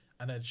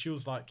 And then she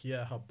was like,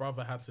 yeah, her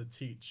brother had to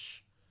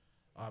teach,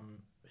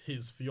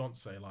 his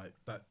fiance like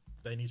that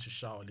they need to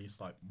shower at least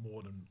like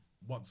more than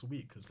once a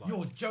week, because like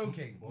You're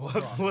joking. More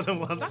than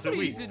once That's a what we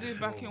week. used to do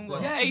back in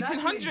what, Yeah,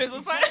 1800s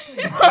or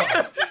something.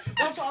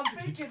 That's what I'm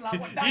thinking.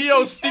 Like, what,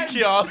 Yo,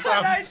 sticky ass,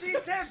 fam.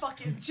 1910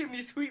 fucking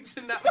chimney sweeps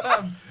in that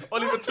fam.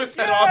 Oliver Twist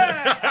head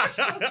ass.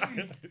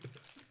 Yeah.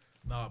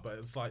 nah, but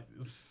it's like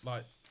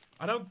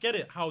I don't get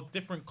it how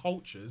different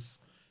cultures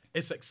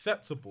it's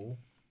acceptable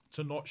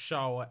to not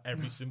shower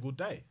every single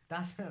day.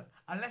 That's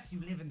unless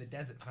you live in the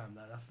desert, fam.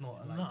 That's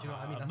not like. Do you know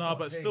what I mean? That's Nah, not a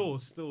but thing. still.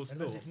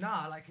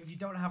 Like if you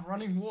don't have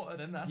running water,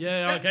 then that's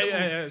Yeah, okay,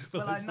 acceptable. yeah. Still,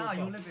 But like, still nah,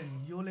 tough.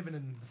 you're living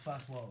in the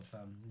first world,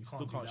 fam. You Still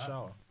do can't that.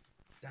 shower.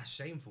 That's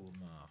shameful.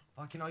 Nah.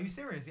 Fucking, are you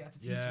serious? You had to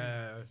teach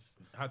Yeah,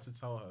 I had to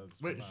tell her. It's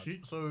Wait, mad.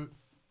 so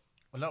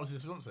when that was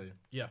his fiance?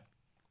 Yeah.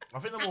 I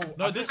think they're more.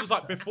 No, this was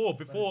like before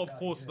of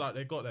course, like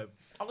they got there.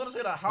 I'm gonna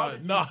say that. How? Like,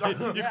 did no, you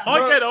you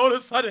can't get all of a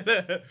sudden.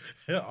 I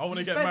want to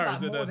You get spend, married. like,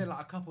 and more then, than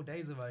like a couple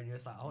days of her, and you're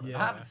just like, hold on,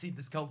 Yeah. I haven't seen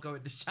this girl go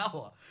in the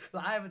shower.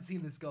 Like, I haven't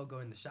seen this girl go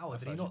in the shower.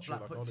 That's Did he not actually like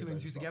true, put like 2 and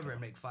 2 holidays and together stuff,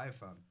 and make 5,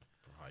 fam?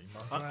 Right, you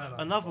must- swear,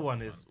 like, Another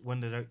one is when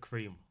they don't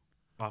cream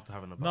after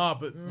having a bath. Nah,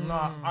 but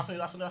Nah, I think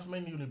that's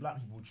mainly only black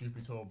people, truth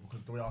be told,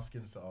 because the way our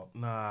skin's set up.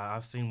 Nah,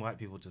 I've seen white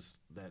people just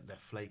they're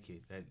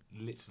flaky. They're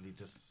literally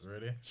just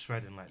really.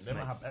 shredding like They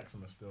might snakes. have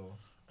eczema still.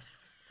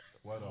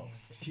 Word up.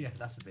 Yeah,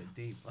 that's a bit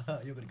deep.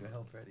 You're gonna go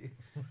help, Freddie.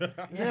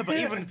 Yeah, but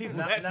even people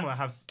with Nah,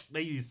 eczema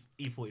they use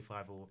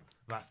E45 or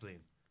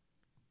Vaseline.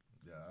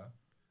 Yeah.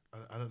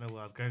 I don't know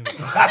where I was going with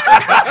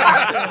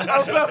that.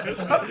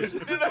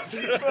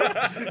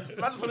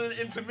 Man, just wanted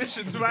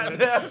intermissions right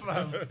there,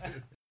 fam.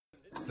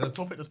 There's a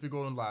topic that's been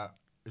going like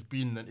it's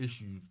been an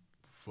issue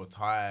for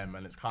time,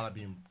 and it's kind of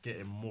been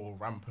getting more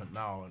rampant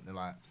now, and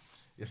like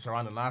it's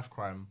around the knife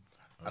crime,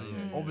 and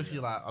obviously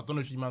like I don't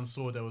know if you man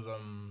saw there was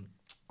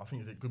I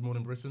think it's Good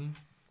Morning Britain.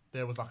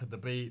 There was like a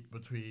debate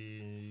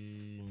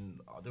between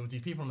there was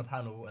these people on the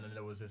panel, and then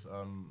there was this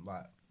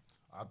like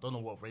I don't know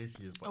what race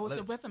he is, but Oh, was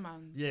it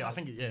Weatherman? yeah, I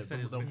think He said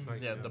he's mixed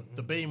race,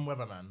 the BAME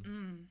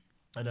weatherman.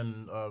 And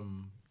then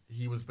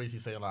he was basically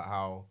saying like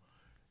how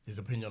his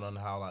opinion on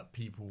how like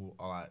people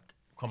are like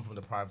come from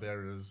deprived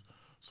areas,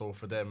 so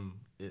for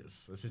them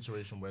it's a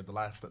situation where the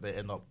life that they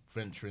end up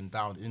venturing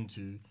down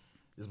into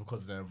is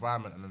because of their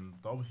environment, and then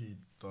obviously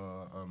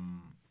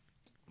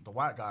the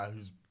white guy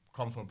who's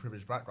come from a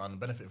privileged background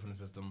and benefit from the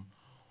system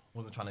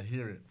wasn't trying to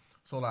hear it.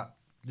 So like,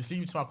 this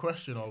leads to my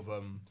question of,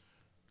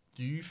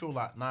 do you feel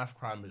like knife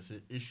crime is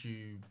an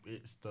issue?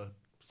 It's the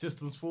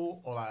system's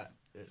fault, or like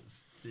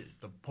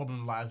the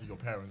problem lies with your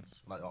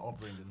parents, like your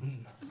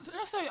upbringing?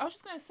 No, sorry, I was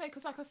just gonna say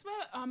because like I swear,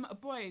 a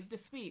boy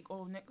this week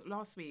or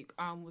last week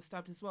was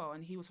stabbed as well,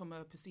 and he was from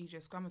a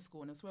prestigious grammar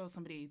school, and as well as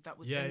somebody that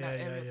was in that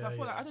area. So I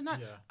feel like I don't know.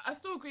 I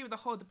still agree with the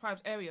whole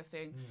deprived area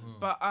thing,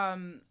 but I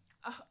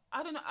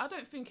don't know. I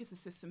don't think it's a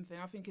system thing.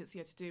 I think it's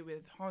to do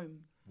with home.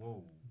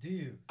 Whoa. Do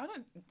you?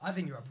 I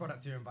think you're a product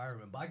of your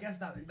environment, but I guess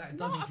that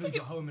does include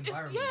your home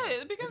environment.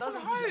 Yeah, it begins from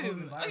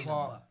home.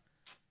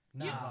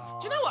 Nah.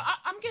 Do you know what?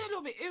 I'm getting a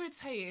little bit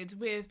irritated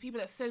with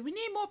people that said we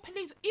need more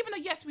police, even though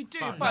yes we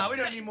do. But no, we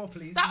don't need more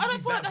police. I don't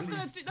feel like that's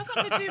not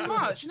gonna do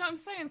much. You know what I'm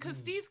saying?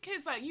 Because these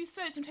kids, like you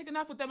search them, take a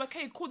knife with them.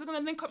 Okay, cool. They're gonna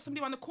link up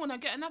somebody around the corner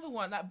and get another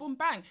one. Like boom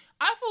bang.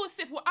 I feel as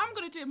if what I'm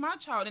gonna do with my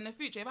child in the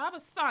future, if I have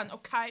a son,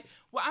 okay,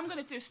 what I'm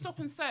gonna do is stop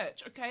and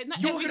search. Okay,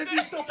 you're gonna do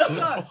stop and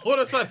search. All of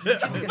a sudden,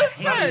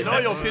 I know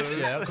you're pissed,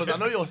 yeah, because I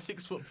know you're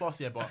 6 foot plus,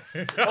 yeah, but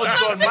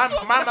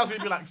my man's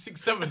gonna be like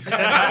 6'7".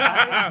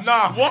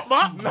 Nah, what,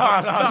 man?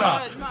 Nah.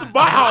 It's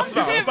my house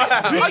now.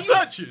 You're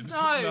searching.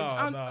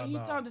 No, you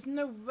don't. There's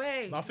no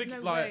way. I think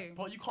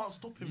but you can't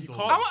stop him. You though.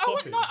 can't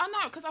stop him. I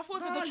know, because I thought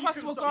the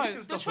trust will go.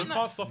 You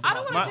can't stop him. I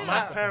don't want to do My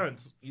that.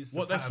 parents used to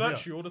What, they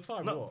search you all the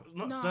time?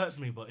 Not search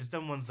me, but it's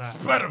them ones that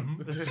Spread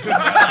them. If you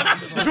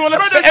want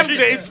to spread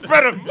MJ,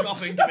 spread them.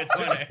 Nothing, give it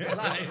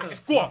 20.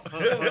 Squat.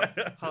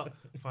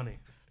 funny.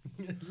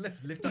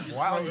 Lift up.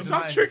 Why are you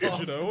I'm triggered,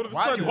 you know. All of a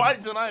sudden. Why are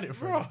you denying it,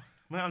 bro?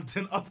 Man,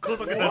 of course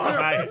I'm gonna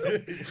deny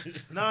it.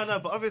 No,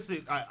 but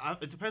obviously,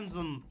 it depends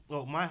on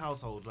my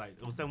household. Like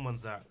it was them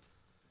ones that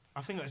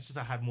I think it's just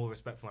I had more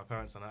respect for my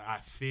parents and I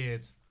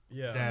feared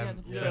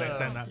them to an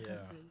extent that.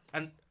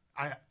 And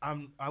I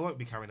won't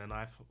be carrying a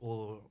knife,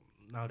 or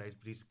nowadays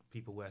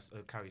people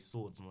carry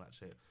swords and all that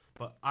shit.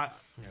 But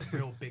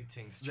real big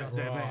things. I'll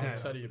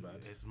tell you, man.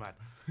 It's mad.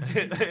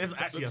 It's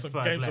actually some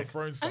a Games leg. of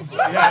Thrones. Do you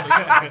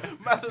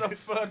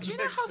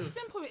know how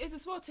simple it is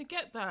as well to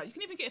get that? You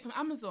can even get it from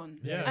Amazon.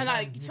 Yeah. And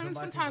like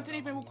sometimes they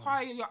don't even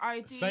require your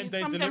ID. Same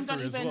day Some of them don't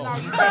delivery as even well.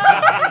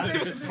 allow you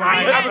to.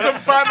 Amazon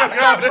Prime.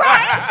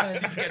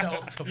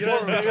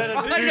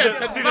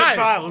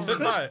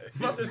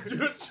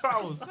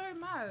 So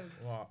mad.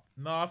 Wow.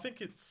 No, I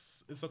think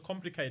it's a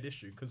complicated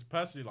issue because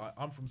personally, like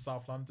I'm from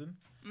South London,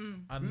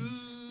 and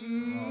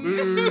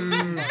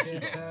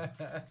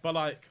but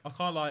like I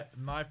can't lie,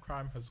 knife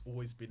crime has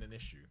always been an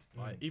issue.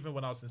 Like even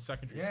when I was in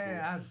secondary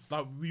school,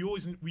 like we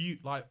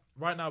like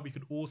right now we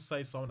could all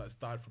say someone that's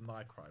died from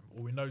knife crime,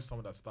 or we know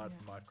someone that's died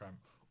from knife crime,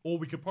 or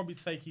we could probably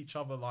take each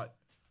other like,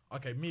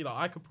 okay, me like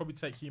I could probably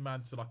take you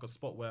man to like a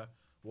spot where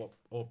or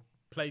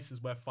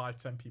places where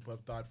 5-10 people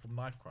have died from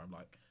knife crime.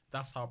 Like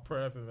that's how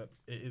prevalent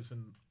it is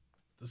in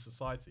the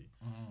society.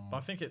 But I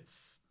think I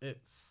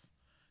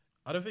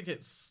don't think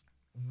it's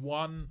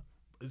one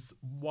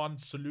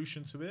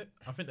solution to it.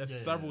 I think there's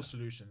several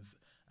solutions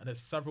and there's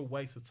several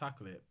ways to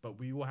tackle it, but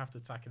we all have to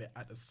tackle it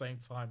at the same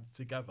time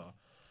together.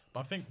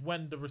 But I think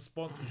when the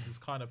responses is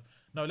kind of,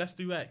 no, let's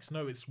do X,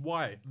 no, it's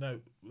Y, no,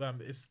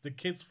 it's the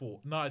kid's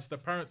fault, no, it's the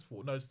parents'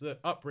 fault, no, it's the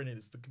upbringing,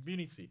 it's the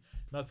community,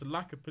 no, it's the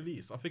lack of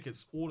police. I think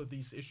it's all of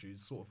these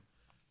issues sort of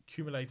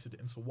accumulated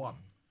into one.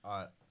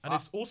 And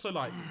it's also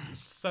like this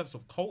sense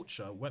of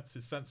culture, what's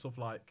this sense of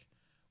like,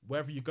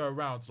 wherever you go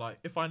around, like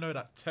if I know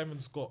that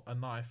Tevin's got a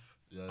knife,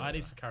 I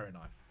need to carry a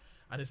knife.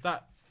 And it's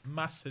that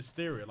mass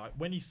hysteria. Like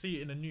when you see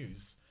it in the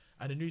news,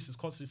 and the news is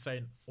constantly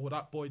saying, oh,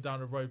 that boy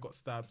down the road got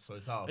stabbed. So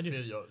it's how I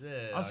feel.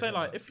 I'm saying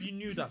like, if you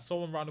knew that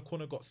someone around the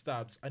corner got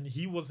stabbed and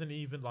he wasn't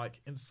even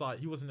like inside,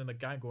 he wasn't in a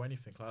gang or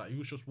anything like that, he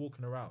was just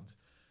walking around,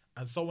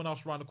 and someone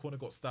else around the corner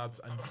got stabbed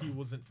and he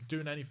wasn't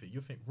doing anything,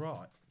 you think,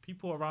 right,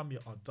 people around me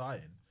are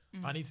dying.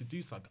 I need to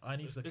do something. I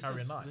need to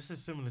carry a knife. This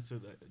is similar to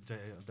the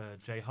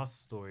Jay Huss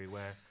story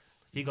where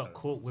he got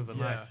caught with a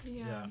knife.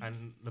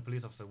 And the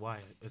police officer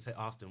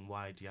asked him,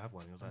 why do you have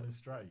one? He was like,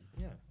 straight.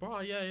 He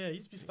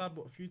used to be stabbed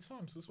a few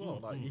times as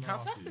well. Like he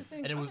has That's to. the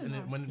thing. And it was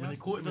when they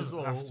caught him as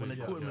well. When they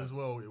caught him yeah. as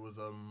well, it was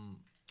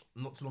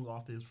not too long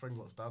after his friend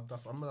got stabbed. I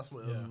remember that's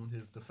what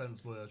his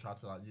defense lawyer tried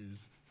to like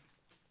use.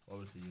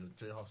 Obviously,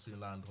 Jay Huss soon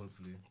land,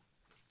 hopefully.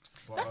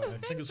 But, that's the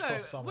thing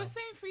though. We're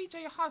saying free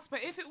Jay Huss,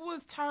 but if it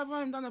was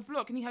Tyrone down the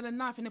block and he had a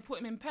knife and they put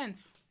him in pen,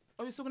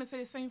 are we still going to say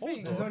the same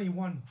thing? There's only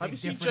one. Have you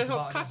seen Jay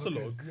Huss'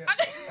 catalogue?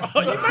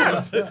 Are you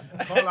mad?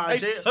 Why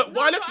let's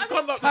just come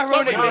up with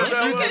Tyrone.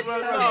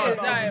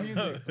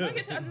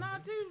 I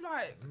do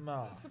like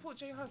support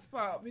Jay Huss,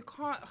 but we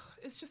can't.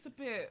 It's just a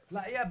bit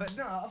like but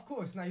no, of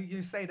course. Now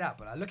you say that,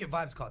 but look at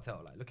Vybz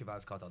Kartel.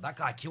 That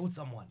guy killed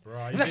someone.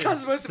 Right. That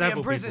guy's supposed to be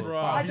in prison.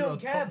 I don't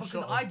care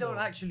because I don't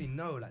actually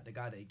know like the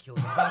guy that he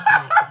killed.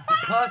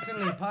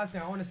 Personally,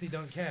 I honestly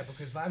don't care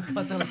because Vybz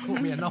Kartel has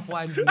caught me enough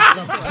wines and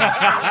stuff. Like,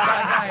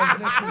 that guy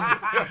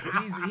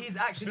He's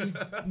actually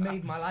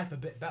made my life a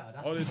bit better.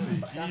 That's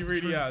honestly, he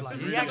really has.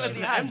 This is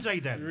actually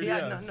MJ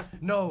then.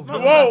 No.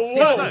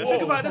 Whoa.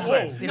 Think about it this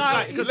way. No,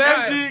 Let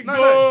it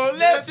go.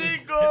 Let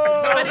it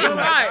go. But he's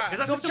right.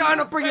 Stop trying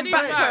to bring it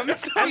back.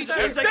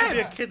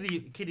 MJ can be a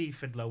kiddie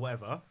fiddler,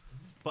 whatever.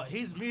 But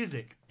his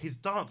music, his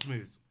dance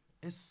moves,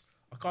 it's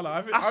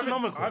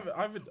astronomical.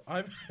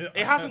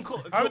 It hasn't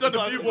caught. I haven't done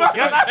the B-walk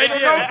in 10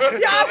 years.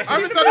 I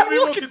haven't done the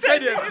B-walk in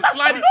 10 years. It's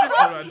slightly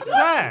different, man.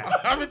 Yeah.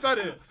 I haven't done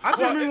it. I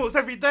do moonwalks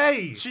every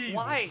day. Jesus.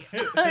 Why? In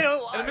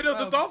the middle of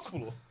the dance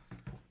floor.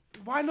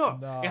 Why not?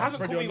 Nah, it hasn't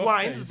Fred, caught me you're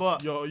lost wines, case.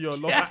 but You're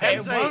lost. Yeah,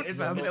 case.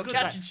 They'll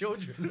catch you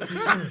children.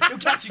 They'll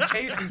catch you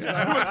cases,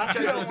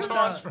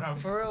 man.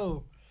 For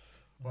real.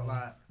 But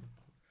like,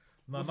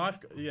 No, knife.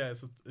 Yeah,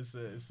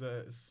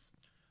 it's.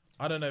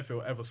 I don't know if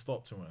it'll ever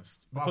stop, to be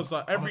honest, because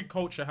like every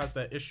culture has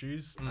their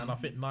issues, and I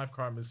think knife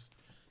crime is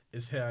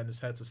here and is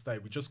here to stay.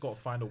 We just got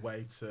to find a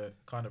way to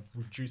kind of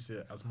reduce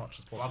it as much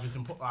as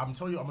possible. I'm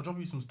telling you, I'm gonna drop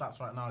you some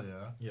stats right now.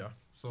 Yeah.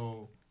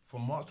 So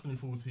from March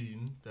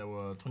 2014, there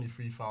were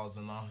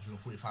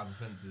 23,945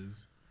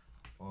 offences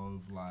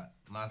of like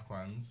knife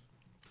crimes,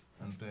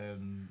 and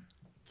then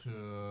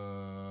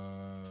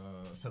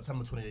to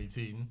September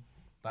 2018,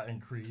 that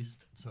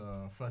increased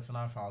to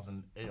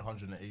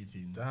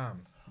 39,818.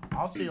 Damn.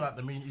 I'll say like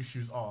the main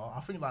issues are, I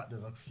think like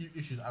there's a few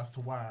issues as to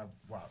why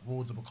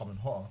roads are becoming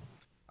hotter.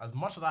 As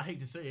much as I hate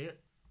to say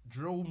it,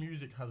 drill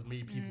music has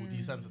made people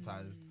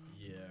desensitized.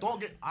 Yeah. Don't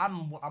get.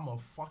 I'm a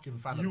fucking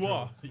fan of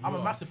drill. I'm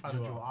a massive fan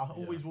of drill. I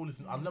always will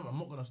listen. I'm not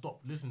gonna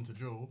stop listening to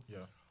drill.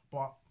 Yeah.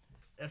 But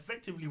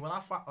effectively, when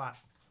I find like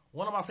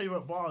one of my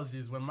favorite bars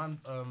is when man,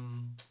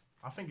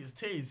 I think it's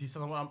Taze. He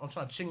says I'm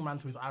trying to ching man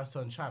to his eyes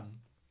turn Chan.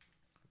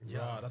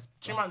 Yeah, that's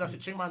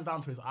it. Ching man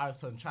down to his eyes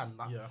turn Chan.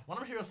 Like, yeah. When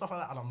I'm hearing stuff like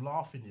that and I'm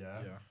laughing,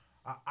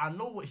 I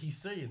know what he's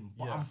saying,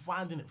 but I'm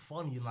finding it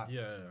funny. And like,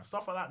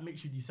 stuff like that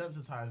makes you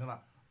desensitized. And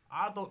like,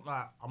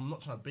 I'm not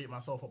trying to bait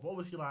myself up, but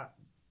obviously, like,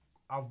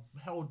 I've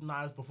held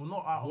knives before.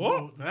 Not out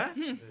what?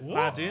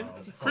 What?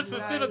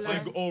 Christmas dinner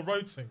thing or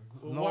roasting?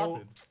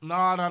 No.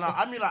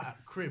 I mean, like,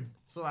 at crib.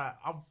 So like,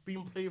 I've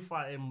been play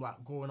fighting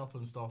like growing up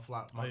and stuff.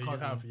 Like my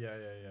cousin. You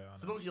have, yeah.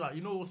 So obviously, like, you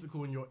know what's it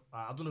called when you're.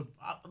 I don't know.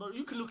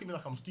 You can look at me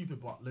like I'm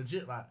stupid, but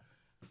legit, like.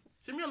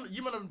 See me,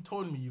 you might have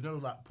told me you've never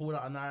like pulled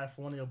out a knife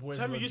for one of your boys.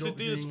 Tell me you used to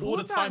do this all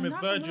the time in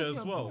third year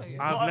as well.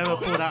 I've never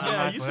pulled out a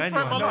knife for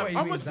anyone. I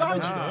almost died,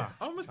 you know.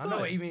 I know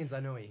what he means. I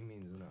know what he means.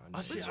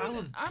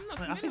 I'm not.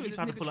 I think you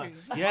tried to pull out.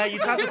 Yeah, you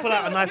tried to pull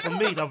out a knife from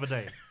me the other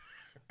day.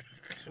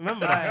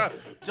 Remember that?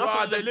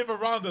 They live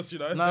around us, you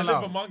know. They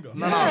live among us.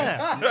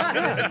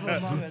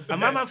 Yeah. And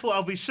my man thought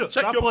I'd be shook.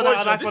 Check so I your pulled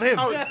out a knife on him.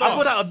 I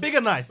pulled out a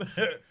bigger knife.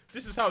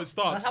 This is how it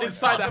starts.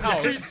 Inside the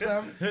house.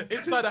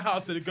 Inside the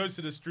house, and it goes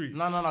to the street.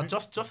 No.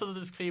 Just as a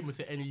disclaimer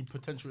to any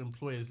potential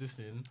employers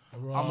listening,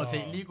 I'm gonna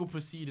take legal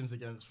proceedings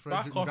against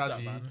Frederick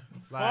Mugazi,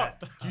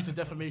 due to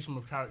defamation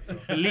of character.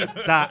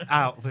 Bleep that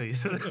out,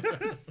 please.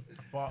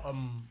 But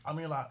I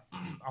mean, like,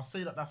 I'll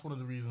say that that's one of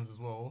the reasons as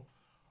well.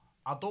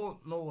 I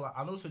don't know. Like,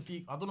 I know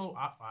Sadiq. I don't know.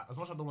 As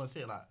much as I don't want to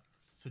say it, like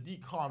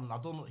Sadiq Khan. I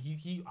don't know.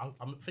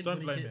 I'm thinking.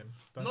 Don't blame him.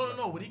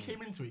 No. When he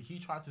came into it, he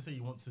tried to say he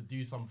wants to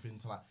do something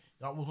to like.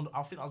 I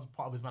think that was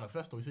part of his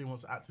manifesto. He said he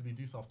wants to actively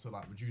do stuff to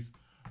like reduce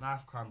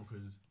knife crime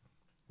because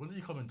when did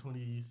he come in?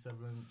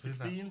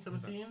 2017,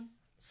 17?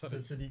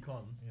 Sadiq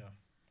Khan. Yeah.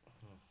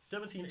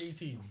 17,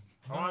 18.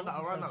 Around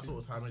that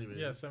sort of time, anyway.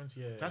 Yeah,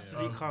 70. Yeah. That's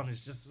Sadiq Khan. Is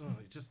just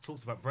he just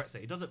talks about Brexit.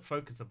 He doesn't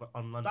focus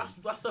on London.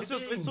 That's the thing.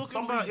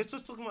 It's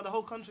just talking about the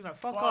whole country. Like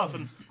fuck off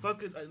and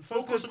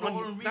focus on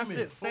your own remit. That's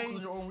it. Focus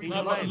on your own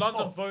remit.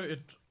 London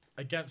voted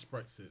against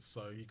Brexit,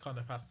 so he kind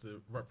of has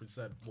to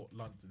represent what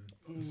London.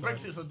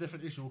 Brexit's a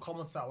different issue. We'll come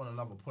on to that one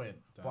another point.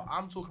 Damn. But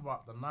I'm talking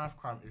about the knife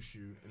crime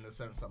issue in the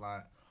sense that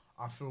like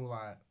I feel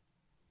like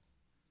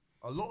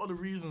a lot of the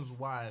reasons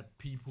why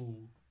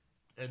people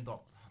end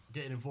up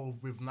getting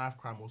involved with knife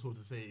crime, or so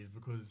to say, is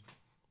because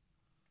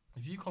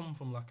if you come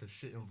from like a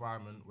shit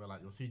environment where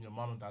like you're seeing your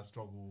mum and dad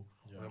struggle,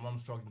 or your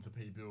mum's struggling to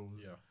pay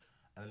bills,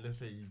 and let's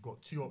say you've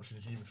got two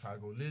options: you either try to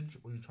go lidge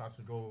or you try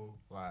to go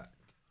like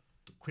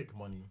quick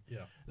money.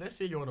 Yeah. Let's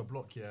say you're on a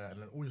block here,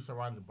 and then all you're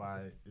surrounded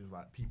by is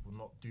like people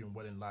not doing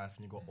well in life,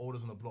 and you got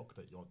orders on the block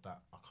that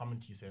are coming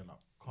to you saying like,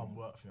 "Come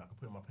work for me. I can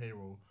put in my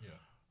payroll." Yeah.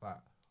 Like,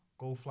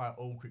 go fly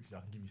all quickly.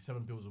 I can give you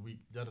 7 bills a week.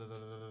 Yeah,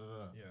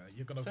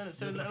 you're gonna.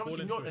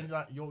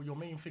 Your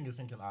main thing is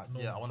thinking like,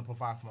 I want to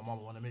provide for my mum.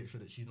 I want to make sure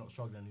that she's not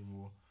struggling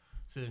anymore.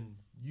 So then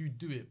you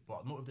do it,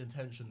 but not with the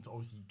intention to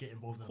obviously get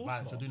involved in the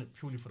violence. You're doing it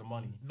purely for the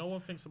money. No one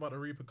thinks about the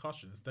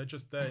repercussions. They're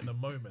just there in the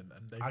moment,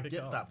 and they. I pick get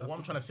it up. that, but what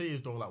I'm trying to say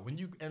is though, like when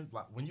you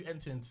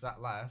enter into that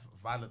life,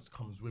 violence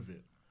comes with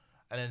it,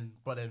 and then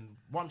what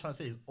I'm trying to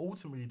say is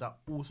ultimately that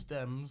all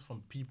stems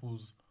from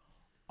people's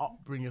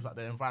upbringings, like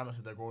their environments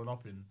that they're growing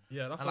up in.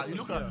 Yeah, that's and like you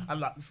look at, and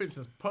like for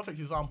instance, perfect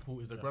example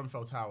is the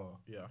Grenfell Tower.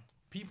 Yeah.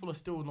 People are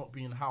still not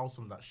being housed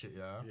from that shit,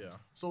 Yeah.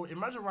 So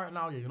imagine right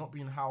now, you're not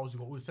being housed,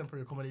 you've got all this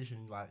temporary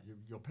accommodation, like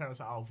your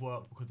parents are out of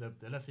work because they're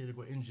let's say they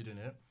got injured in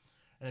it,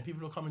 and then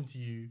people are coming to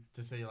you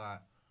to say like,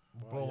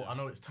 bro, I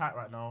know it's tight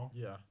right now,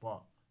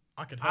 but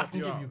I can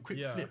give you a quick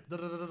flip.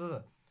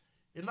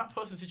 In that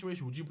person's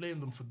situation, would you blame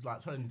them for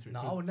like turning into it?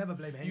 No, I would never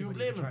blame anybody. You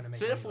blame for trying to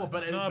make therefore,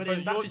 but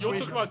you're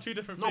talking about two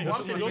different things.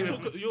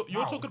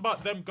 You're talking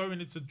about them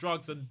going into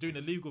drugs and doing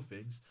illegal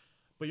things,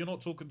 but you're not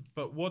talking.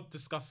 But we're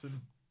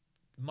discussing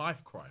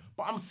knife crime.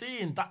 But I'm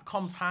saying that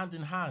comes hand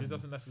in hand. It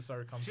doesn't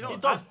necessarily come.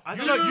 It does.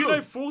 You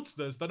know,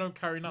 fraudsters they don't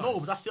carry knives. No,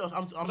 but that's it.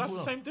 That's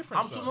the same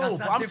difference.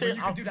 I'm saying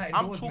I'm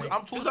talking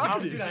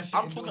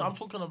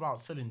about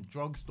selling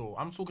drugs though.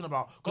 I'm talking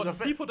about because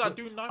people that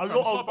do knife crime.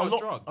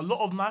 A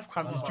lot of knife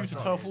crime is due to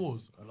turf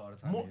wars. A lot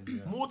of time,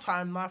 more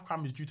time knife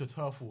crime is due to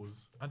turf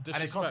wars, and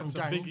it comes from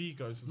gangs. Big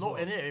egos.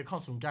 It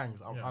comes from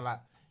gangs. I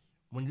like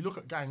when you look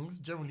at gangs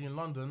generally in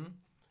London,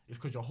 it's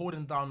because you're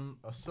holding down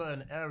a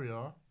certain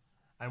area.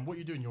 And what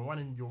you're doing, you're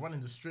running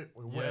the strip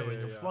or whatever,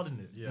 and you're flooding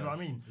it. You know what I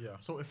mean? Yeah.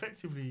 So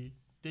effectively,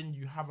 then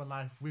you have a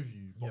knife with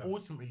you. But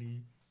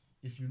ultimately,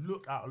 if you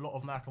look at a lot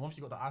of knife, and once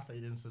you got the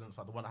isolated incidents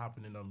like the one that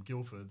happened in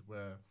Guildford,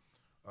 where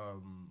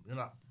in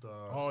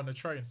the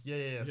train.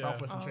 Yeah.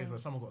 Southwestern trains where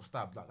someone got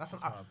stabbed. Like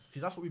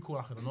that's what we call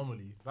like an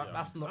anomaly.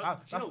 That's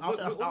not.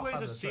 We're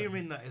always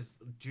assuming that is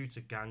due to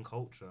gang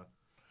culture.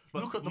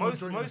 But look at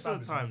most of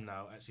the time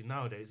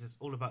nowadays, it's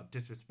all about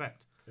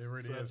disrespect. It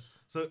really is.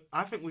 So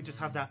I think we just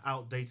have that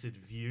outdated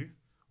view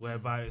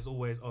whereby it's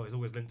always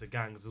linked to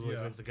gangs. It's always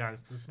linked to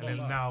gangs. And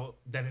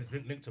then it's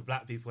linked to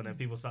black people, and then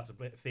people start to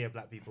fear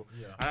black people.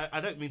 Yeah.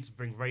 I don't mean to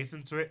bring race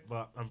into it,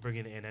 but I'm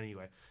bringing it in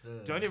anyway.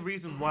 Yeah. The only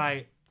reason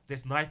why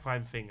this knife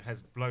crime thing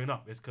has blown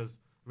up is because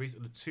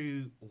the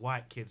two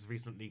white kids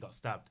recently got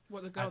stabbed.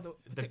 What, the girl?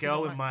 The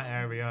girl in my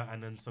area,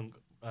 and then some...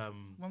 is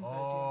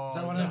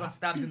that one that got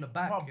stabbed in the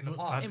back in the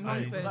park? In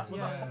Romford,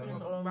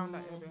 around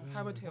that area.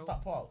 Howard Hill. What's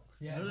that park?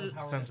 Yeah,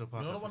 Central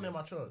Park. You know the one near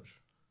my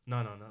church?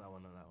 No, not that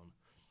one.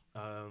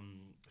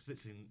 It's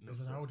literally... It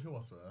was in Howard Hill,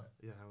 I swear.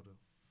 Yeah, Howard Hill.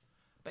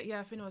 But yeah,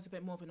 I think it was a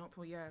bit more of an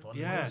uproar,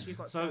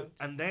 So,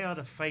 and they are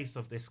the face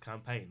of this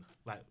campaign.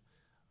 Like,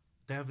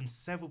 there have been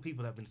several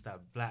people that have been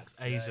stabbed, blacks,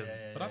 Asians.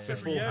 But that's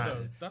every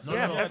year, though.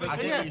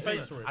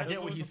 I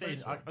get what you're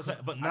saying.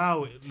 But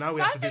now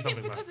we have to do something. I think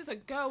it's because it's a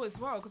girl as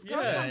well. Because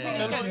girls don't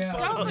really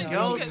get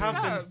girls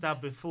have been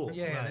stabbed before.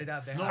 Yeah, they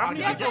have. How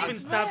many people have been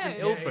stabbed in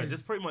Ilford?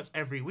 It's pretty much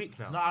every week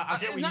now. No, I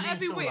get what you mean. Not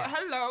every week.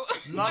 Hello.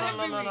 No.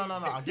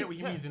 I get what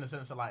you mean in the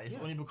sense that like it's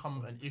only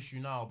become an issue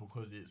now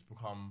because it's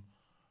become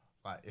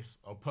like it's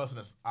a person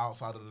that's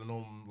outside of the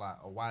norm, like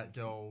a white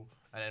girl,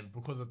 and then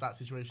because of that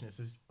situation, it's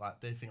just like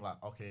they think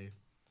like, okay,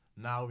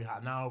 now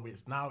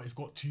it's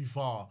got too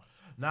far.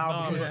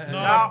 Now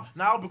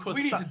because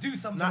we need to do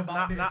something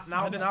about this.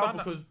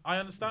 I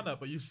understand that,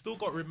 but you still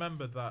got to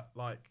remember that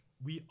like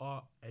we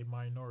are a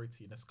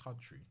minority in this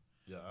country.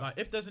 Yeah. Like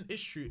if there's an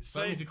issue,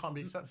 say it can't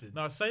be accepted.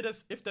 No,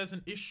 if there's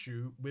an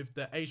issue with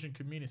the Asian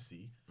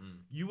community,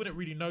 you wouldn't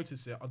really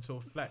notice it until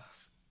it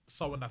affects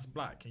someone that's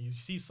black, and you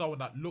see someone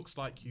that looks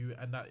like you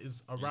and that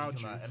is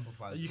around you.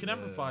 You can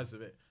empathize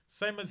with it.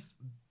 Same as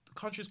the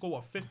country's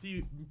got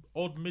 50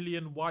 odd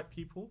million white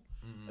people.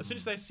 As soon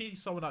as they see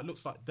someone that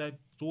looks like their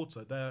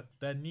daughter,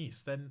 their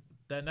niece, then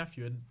their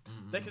nephew, and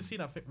they can see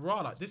that think,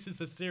 right, like this is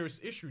a serious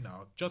issue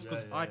now, just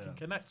because I can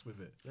connect with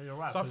it. Yeah, you're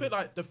right. So I feel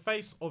like the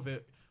face of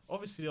it,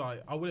 obviously,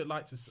 like I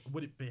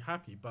wouldn't be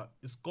happy, but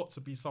it's got to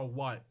be so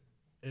white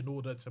in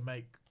order to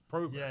make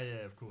progress.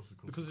 Yeah, of course.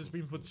 Because it's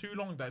been for too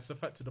long that it's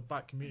affected the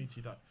black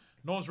community that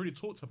no one's really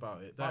talked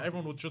about it. That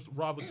everyone would just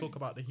rather talk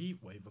about the heat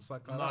wave or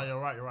something like that.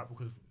 No, you're right.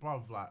 Because,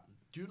 bruv, like,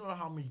 do you know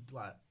how many,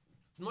 like,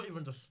 not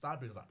even just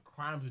stabbings, like,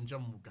 crimes in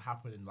general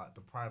happen in, like,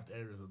 deprived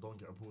areas that don't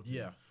get reported?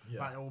 Yeah.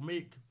 Like, it will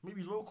make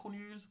maybe local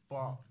news,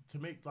 but to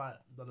make, like,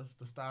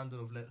 the standard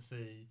of, let's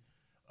say,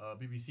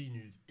 BBC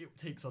News, it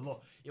takes a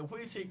lot. It'll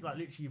probably take, like,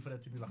 literally for there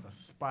to be, like, a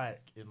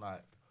spike in,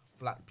 like,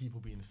 black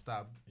people being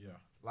stabbed. Yeah.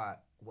 Like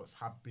what's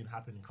been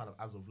happening kind of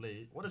as of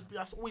late.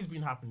 That's always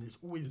been happening. It's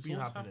always been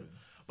happening.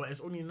 But it's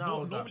only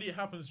now. Normally it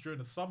happens during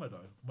the summer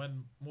though,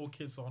 when more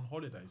kids are on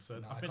holiday.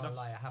 So I think that's.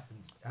 It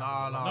happens.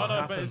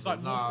 No, but it's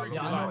like more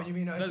frequent. Yeah, I know what you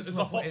mean. It's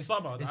a hot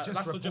summer. That's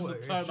just a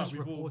term that we've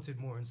reported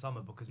more in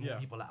summer because more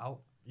people are out.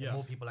 Yeah.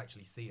 More people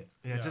actually see it.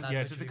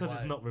 Just because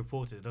it's not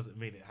reported, it doesn't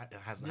mean it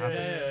hasn't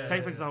happened.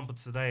 Take for example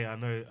today, I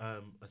know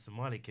a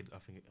Somali kid. I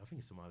think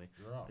he's Somali.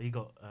 Right. He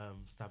got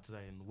stabbed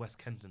today in West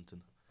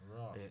Kensington.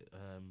 Right.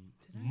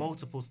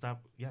 Multiple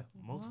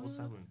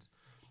stabbings,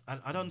 and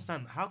I don't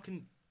understand how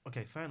can.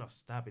 Okay, fair enough,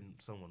 stabbing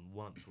someone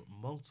once, but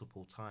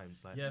multiple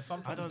times. Like,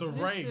 sometimes it's the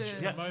rage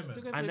in the moment,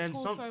 and then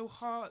so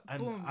hard.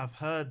 And I've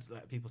heard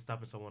like people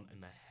stabbing someone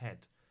in the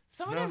head.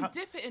 Some of them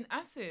dip it in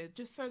acid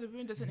just so the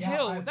wound doesn't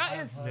heal. That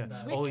is wicked.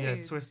 Oh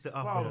yeah, twist it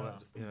up. Wow.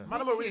 Man,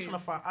 I'm really trying to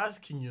fight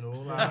asking, you know.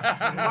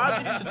 Like, why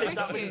do you need to take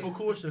that many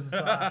precautions?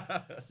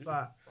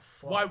 Like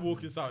White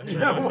Walkers out here.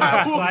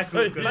 White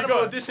Walkers. Man,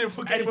 I'm auditioning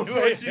for Game of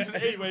Thrones season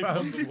 8.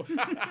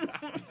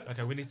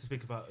 Okay, we need to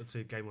speak about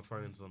Game of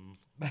Thrones on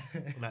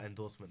that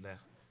endorsement there.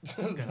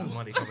 Get that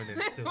money coming in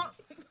still.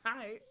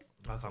 Right.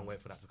 I can't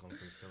wait for that to come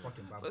through still.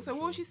 Fucking bad. So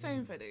what was she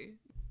saying, Freddy?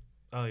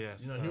 Oh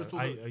yes, he was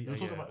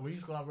talking about. We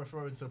used to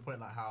referring to the point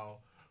like how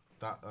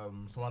that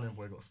Somalian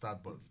boy got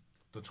stabbed, but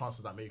the chances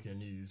of that making the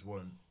news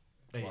weren't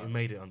It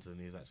made it onto the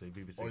news actually,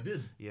 BBC. Oh, it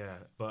did? Yeah,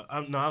 but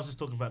no, I was just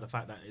talking about the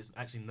fact that it's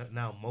actually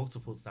now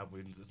multiple stab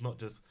wounds. It's not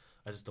just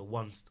a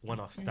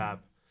one-off stab.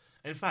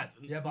 In fact,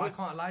 yeah, but I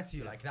can't lie to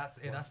you. Like that's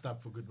stab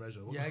for good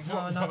measure. Yeah,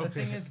 no. The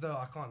thing is, though,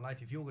 I can't lie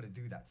to you. If you're gonna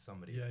do that to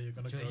somebody, you're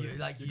gonna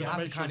you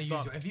have to kind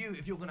of use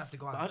if you're gonna have to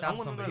go out and stab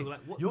somebody. Know, like,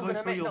 what you're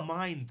gonna make your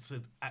mind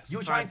to actually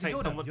you're trying to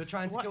kill them. You're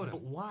trying to kill them.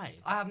 But why?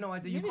 I have no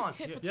idea. You can't.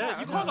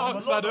 Yeah, you can't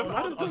ask Adam.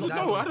 Adam doesn't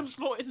know. Adam's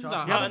not in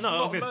that. Yeah, no,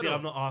 obviously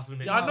I'm not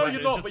asking it. Yeah, I know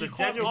you're not, but you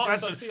can't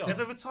answer. It's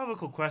a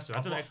rhetorical question.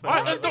 I don't expect.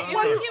 I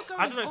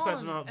don't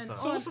expect an answer.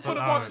 So what's the point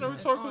of asking a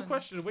rhetorical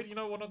question when you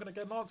know we're not gonna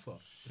get an answer?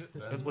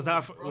 Was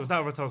that a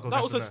rhetorical question?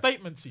 That was a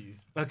statement to you.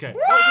 Okay.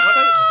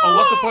 Oh,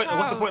 what's the point?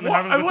 What's the point in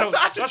having a What's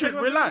the attitude?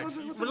 Relax,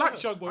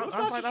 young boy. What's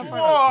the attitude? Young boy,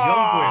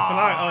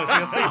 polite. Oh, so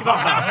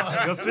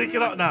you're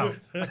speaking up now.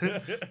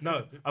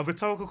 No, a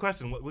rhetorical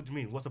question. What do you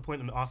mean? What's the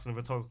point in asking a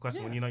rhetorical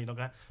question when you know you're not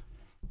gonna?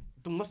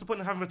 Then what's the point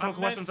in having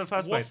rhetorical questions in the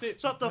first place?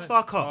 Shut the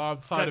fuck up. I'm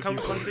tired of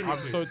you.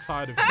 I'm so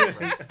tired of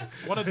you.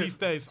 One of these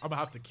days, I'm gonna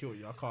have to kill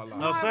you. I can't lie.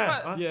 No,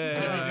 sir.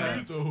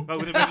 Yeah.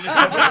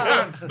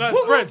 No,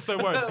 it's Fred, so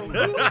what?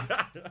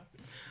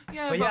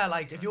 Yeah, but yeah,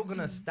 like if you're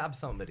gonna stab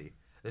somebody,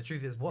 the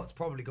truth is, what's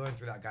probably going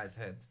through that guy's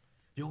head?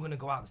 If you're gonna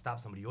go out and stab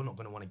somebody, you're not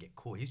gonna want to get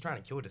caught. He's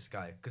trying to kill this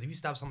guy because if you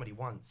stab somebody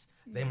once,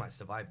 they might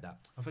survive that.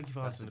 I think you've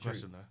answered the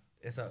question though.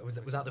 Was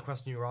that the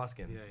question you were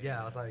asking?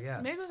 Yeah, I was like, yeah.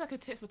 Maybe it was like a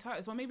tit for tat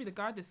as well. Maybe the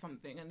guy did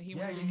something and he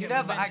wanted to you get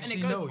never revenge, actually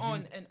and it goes know.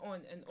 on and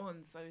on and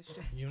on. So it's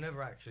just you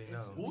never actually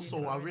know.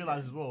 Also, I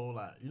realize as well,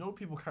 like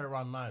people carry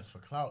around knives for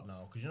clout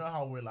now because you know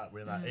how we're in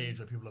that age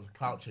where people are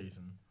clout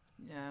chasing.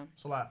 Yeah.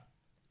 So like.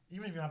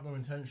 Even if you have no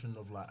intention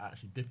of like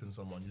actually dipping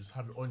someone, you just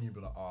have it on you,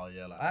 but like, oh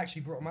yeah, like. I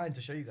actually brought mine to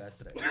show you guys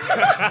today.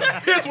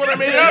 Here's what I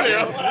made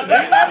earlier.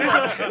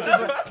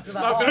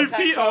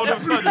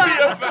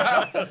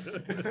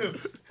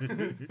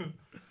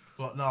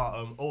 But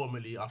no,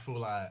 ultimately, I feel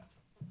like,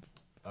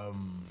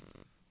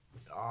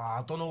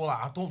 I don't know, like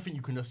I don't think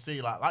you can just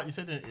say like you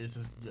said,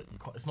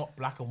 it's not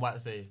black and white to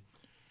say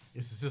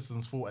it's the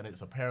system's fault and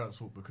it's a parent's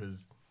fault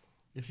because.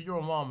 If you're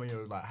a mom and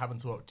you're like having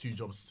to work 2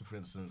 jobs, for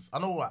instance, I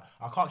know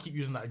I can't keep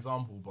using that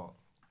example, but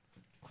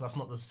that's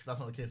not the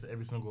case for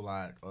every single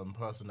like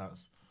person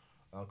that's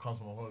comes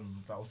from a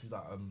home that obviously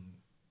that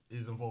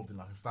is involved in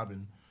like a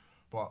stabbing.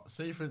 But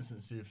say for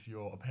instance, if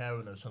you're a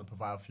parent that's trying to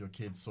provide for your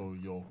kids, so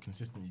you're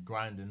consistently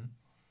grinding,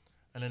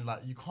 and then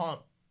like you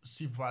can't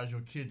supervise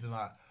your kids, and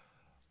like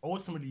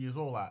ultimately as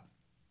well, like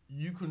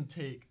you can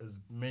take as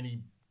many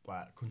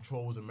like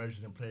controls and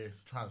measures in place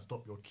to try and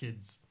stop your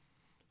kids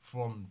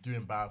from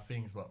doing bad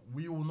things, but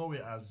we all know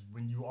it as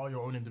when you are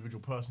your own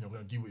individual person, you're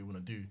going to do what you want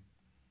to do.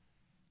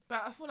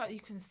 But I feel like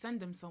you can send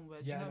them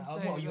somewhere. Do you know what I'm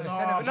saying? What, you're gonna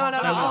send them?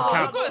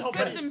 No.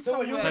 Send them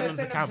somewhere. You're going to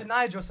send them to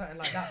Niger or something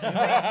like that.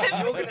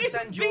 You're going to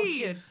send your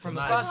kid from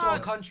the first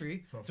world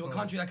country to a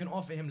country that can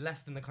offer him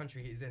less than the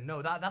country he's in.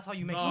 No, that's how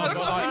you make somebody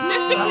discipline.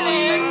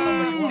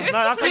 No,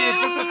 that's how you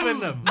discipline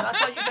them. That's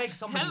how you make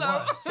somebody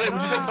worse. So would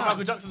you take to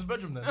Michael Jackson's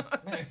bedroom then?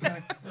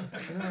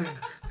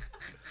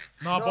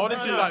 No, but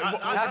honestly, like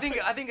I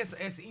think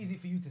it's easy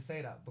for you to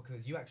say that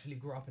because you actually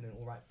grew up in an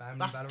alright family.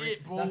 That's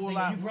it, bro.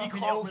 Like we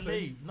can't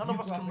relate. None of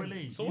us can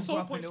relate. So what's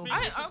the point speaking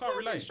if you can't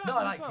relate?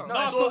 No,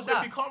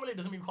 if you can't relate,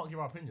 doesn't mean we can't give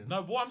our opinion.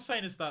 No, what I'm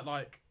saying is that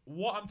like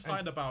what I'm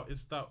saying about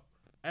is that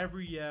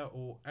every year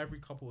or every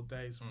couple of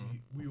days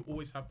we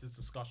always have this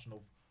discussion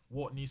of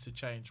what needs to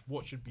change,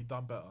 what should be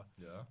done better.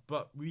 Yeah.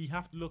 But we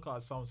have to look at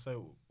ourselves and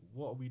say,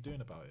 what are we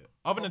doing about it?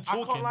 Other than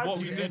talking, what are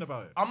we doing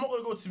about it? I'm not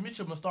going to go to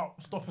Mitchum and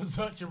stop and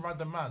searching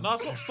random man. No,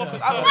 it's not stop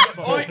and search.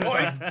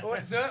 Oi,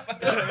 sir.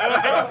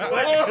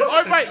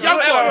 Oi, mate, young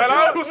boy,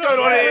 what's going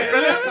on here,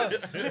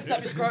 fellas? Lift up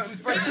your scrotum,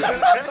 spray.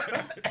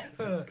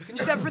 Can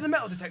you step through the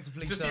metal detector,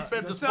 please, just see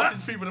Feb just busting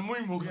through with a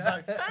moonwalk. It's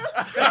like...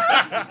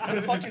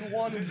 the fucking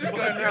one just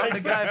going around the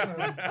guy.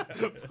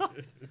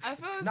 I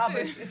feel but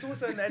it's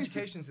also in the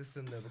education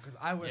system, though, because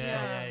I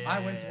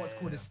went to what's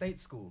called a state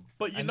school.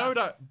 But you know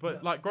that,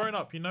 but like growing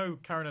up, you know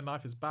carrying a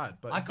knife is bad,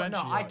 but I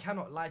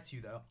cannot lie to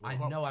you though. I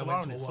know I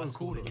went to a worse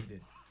school than you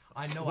did.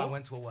 I know I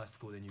went to a worse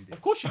school than you did.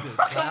 Of course you did.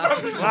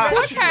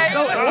 Okay.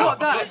 No, it's not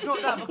that. It's not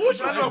that. Of course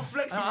you did.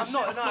 I'm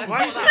not.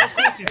 Of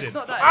course you did. It's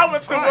not that. I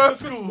went to a worse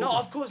school. No,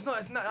 of course not.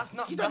 It's not. That's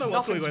not. You don't know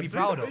That's what nothing school to be you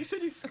proud went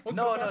of.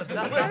 No, that's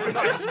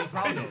nothing to be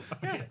proud of.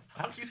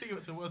 How can you think you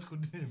went to a worse school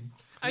than him?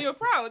 And you're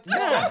proud? No,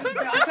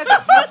 I said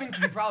that's nothing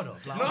to be proud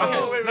of. Like,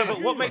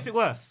 But what makes it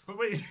worse? But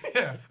wait,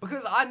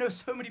 because I know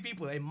so many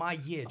people in my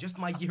year, just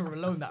my year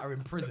alone, that are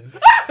in prison. So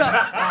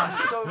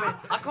many.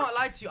 I can't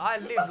lie to you. I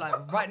live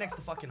like right next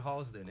to fucking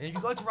Harlesden, and if you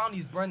go to around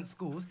these Brent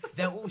schools,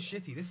 they're all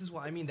shitty. This is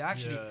what I mean. They're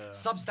actually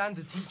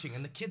substandard teaching,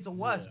 and the kids are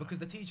worse because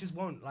the teachers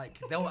won't like.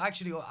 They'll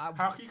actually.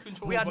 How can you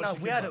control?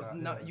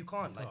 You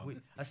can't like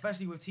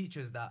especially with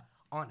teachers that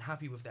aren't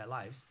happy with their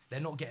lives. They're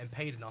not getting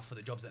paid enough for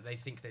the jobs that they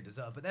think they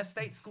deserve. But they're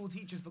state school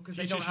teachers because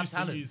they don't have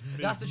talent.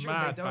 That's the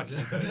truth. They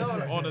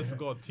don't. Honest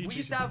God, teachers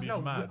used to have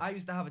mad. I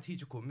used to have a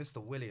teacher called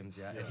Mr. Williams,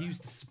 and he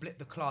used to split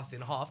the class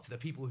in half to the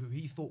people who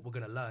he thought were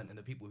gonna learn and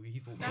the people who he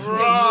thought were gonna learn.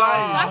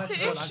 That's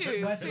the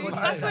issue.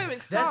 That's where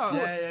it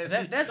starts.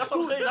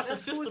 That's a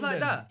system like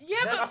that.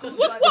 Yeah, but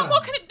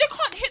what can they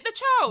can't hit the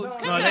child,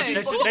 can they?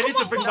 They need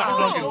to bring back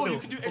flogging still. You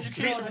can do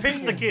education.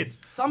 Pinch the kids.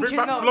 Some kids,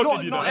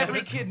 not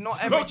every kid, not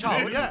every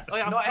child.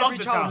 Not every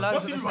child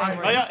learns at the same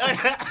rate.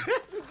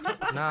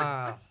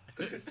 Nah.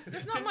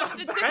 There's not much.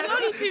 They can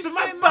only do so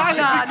much.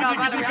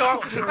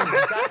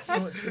 That's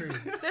not true.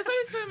 There's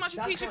only so much a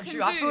teacher can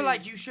do. I feel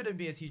like you shouldn't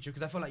be a teacher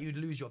because I feel like you'd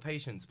lose your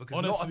patience because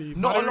honestly,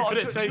 not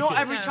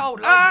every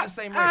child learns at the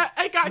same rate.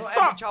 Hey guys, not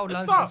stop! Every child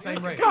learns at the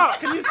same rate.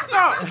 Can you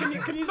stop?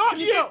 Can you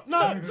stop?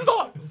 No,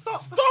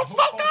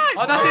 stop, guys!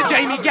 Oh, that's it,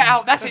 Jamie. Get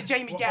out. That's it,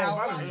 Jamie. Get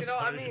out. Do you know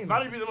what I mean?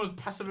 Valerie be the most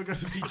passive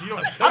aggressive teacher. You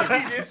know,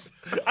 telling me this.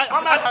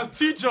 My man has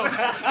 2 jobs.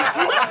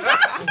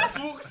 Just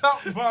walks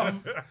out,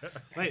 fam.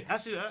 Wait,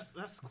 actually,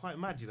 that's quite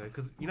mad, you know,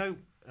 because you know,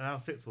 in our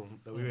sixth form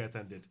that we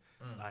attended,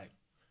 like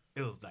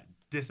it was like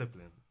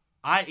discipline.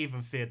 I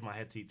even feared my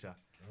head teacher.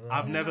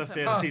 I've never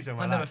feared a teacher in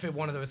my life. I never feared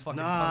one of those fucking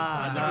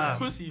Nah.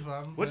 Pussy,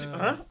 fam.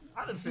 Huh?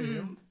 I didn't fear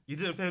him. You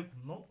didn't fear?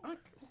 No. Okay.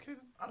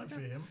 I didn't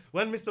fear him.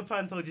 When Mr.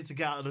 Pan told you to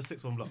get out of the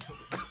sixth form block,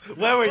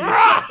 where were you?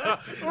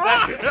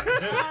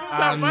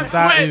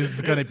 That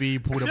is going to be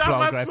Pull the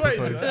Plug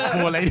episode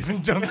 4, ladies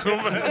and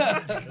gentlemen.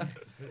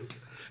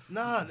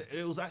 Nah,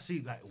 it was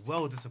actually like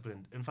well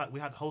disciplined. In fact, we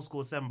had whole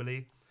school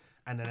assembly,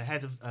 and then a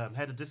head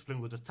of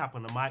discipline would just tap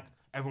on the mic.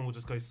 Everyone would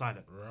just go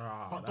silent.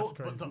 But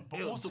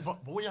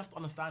what you have to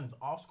understand is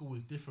our school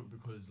is different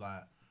because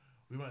like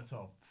we went to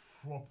a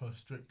proper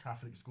strict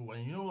Catholic school,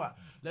 and you know, like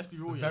let's be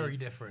real, very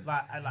different.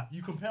 Like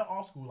you compare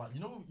our school, like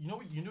you go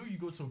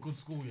to a good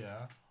school,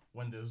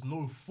 when there's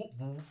no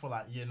football for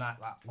like year 9,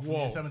 like from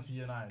year 7 to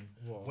year 9.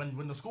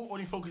 When the school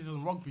only focuses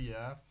on rugby,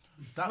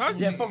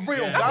 that's for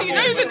real. That's how you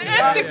know it's an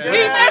Essex team.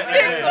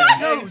 Essex.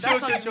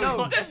 No,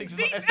 not Essex.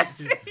 It's not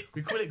Essex.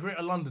 We call it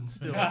Greater London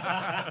still.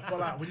 But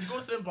like when you go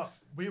to them, but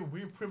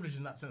we're privileged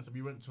in that sense that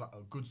we went to like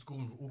a good school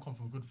and we all come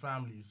from good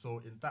families. So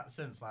in that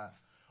sense, like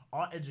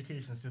our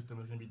education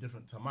system is going to be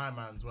different to my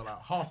man's, where like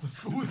half the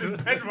school's in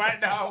bed right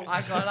now.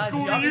 I can't lie to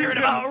you. I'm hearing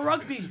about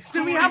rugby.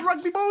 Did we have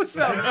rugby balls,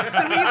 fam?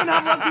 Did we even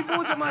have rugby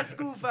balls at my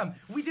school, fam?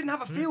 We didn't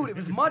have a field. It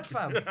was mud,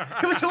 fam. It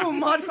was all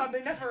mud, fam.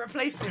 They never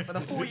replaced it for the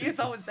 4 years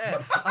I was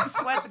there. I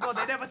swear to God,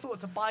 they never thought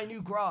to buy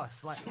new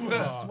grass. Like,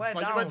 I swear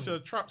down. You went to a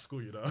trap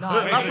school, you know?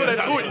 No, that's what they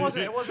taught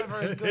you. It wasn't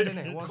very good,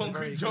 innit?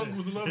 Concrete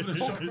jungles all over the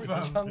shop, fam.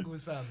 Concrete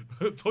jungles, fam.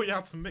 Taught you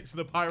how to mix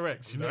the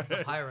Pyrex, you know? The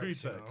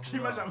Pyrex, you know? Can you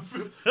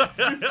imagine that?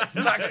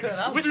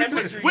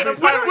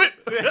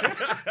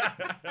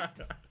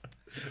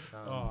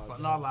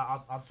 But no, like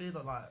I'd say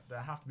that like there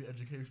have to be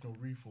educational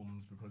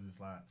reforms because it's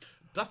like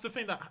that's the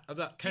thing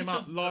that came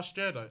out last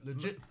year though.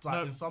 Legit,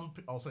 like in some.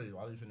 I'll say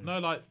I'll let you finish. No,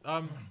 like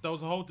there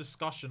was a whole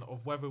discussion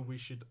of whether we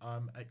should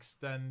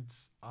extend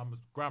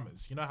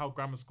grammars. You know how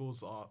grammar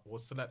schools are or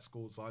select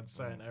schools are in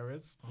certain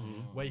areas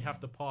where you have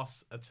to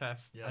pass a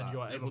test and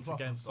you're able to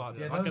get inside.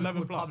 Yeah, like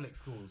 11 plus public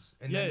schools.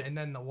 And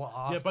then what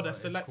after? Yeah, but they're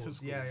selective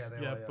schools.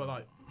 Yeah, but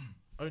like.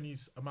 Only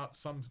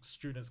some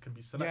students can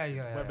be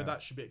selected. Whether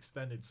that should be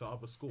extended to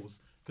other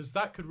schools, because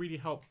that could really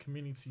help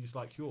communities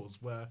like yours,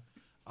 where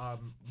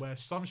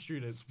some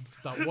students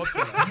that want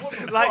to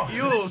like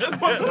yours.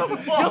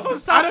 You're from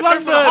South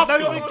London.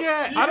 Don't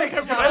forget. I don't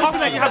care from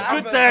you have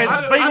good days.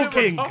 Bagel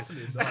King.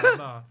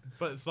 Nah,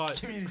 but it's like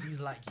communities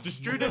like the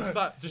students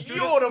that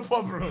you're the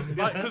problem.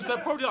 Like, because they're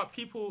probably like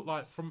people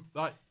like from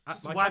like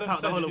wipe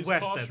out the whole of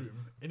West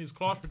in his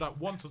classroom that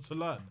wanted to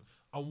learn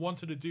and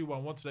wanted to do well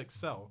and wanted to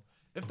excel.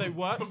 If they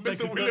worked, they Mr.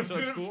 could Williams go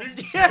to a school. he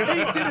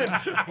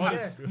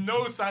didn't.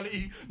 No,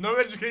 Sally, no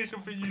education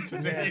for you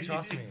today. Yeah,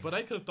 trust me. But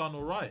they could have done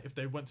all right if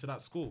they went to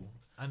that school.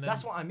 And then,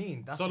 that's what I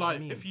mean. So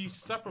like, if you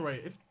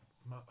separate,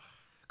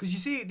 because you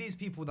see these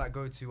people that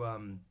go to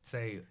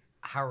say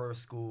Harrow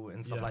School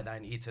and stuff like that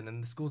in Eton,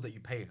 and the schools that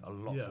you pay a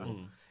lot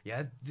for.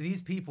 Yeah,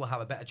 these people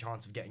have a better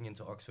chance of getting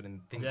into Oxford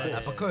and things like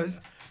that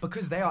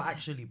because they are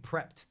actually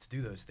prepped to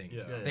do those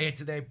things.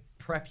 They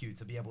prep you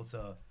to be able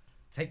to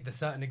take the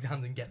certain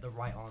exams and get the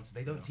right answer.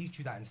 They don't teach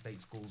you that in state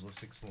schools or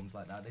sixth forms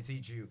like that. They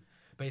teach you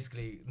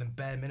basically the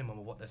bare minimum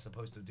of what they're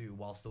supposed to do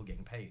while still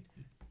getting paid.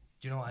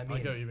 Do you know what I mean?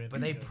 I get what you mean.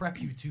 But they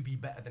prep you to be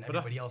better than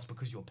everybody else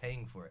because you're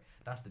paying for it.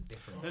 That's the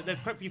difference. They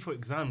prep you for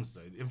exams, though.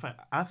 In fact,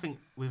 I think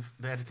with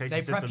the education they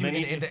system, prep you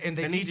and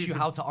they teach you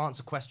how to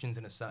answer questions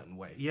in a certain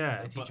way.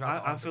 Yeah, but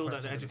I feel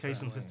that the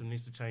education system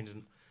needs to change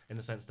in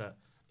the sense that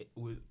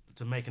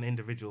to make an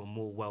individual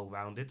more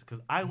well-rounded, because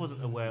I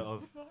wasn't aware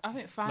of. I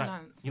think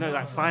finance.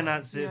 Like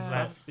finances,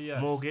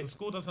 mortgage. The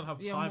school doesn't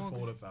have time for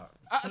all of that.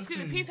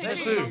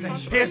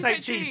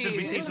 PSHE should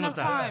be teaching us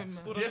that.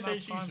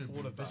 PSHE should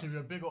be. There should be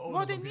a bigger.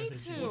 Well, they need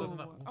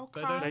to.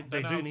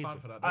 They do need to.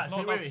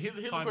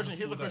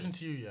 Here's a question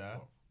to you. Yeah,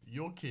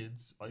 your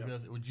kids,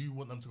 would you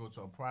want them to go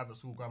to a private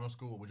school, grammar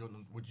school, or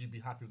would you be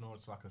happy with going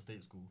to like a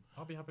state school?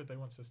 I'll be happy if they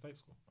went to a state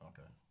school.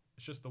 Okay.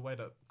 It's just the way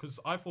that, because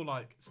I feel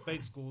like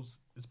state schools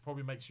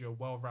probably makes you a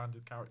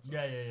well-rounded character.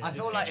 Yeah. I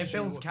feel like it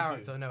builds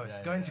character. No,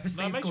 it's going to a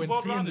state makes school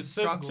you and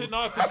seeing the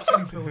well-rounded.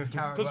 struggle builds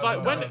character. Because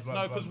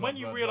like when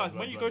you realize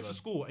when you go to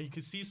school and you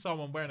can see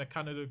someone wearing a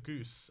Canada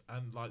Goose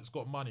and like it's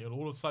got money, and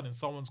all of a sudden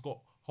someone's got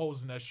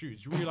holes in their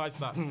shoes, you realize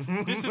that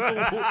this is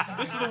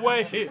the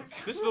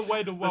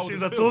way the world. The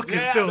shoes are talking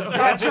still. No.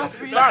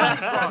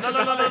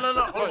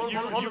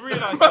 You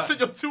realize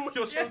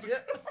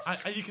that.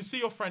 And you can see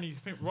your friend and you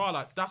think, right,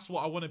 like that's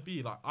what I want to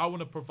be. Like I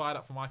want to provide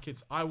that for my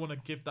kids. I want to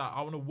give that.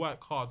 I want to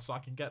work hard so I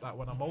can get that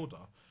when I'm older.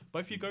 But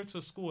if you go to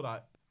a school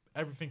that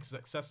everything is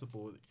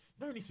accessible, you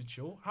don't need to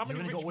chill. You've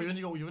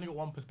only got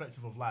one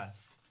perspective of life.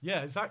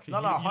 Yeah, exactly. No,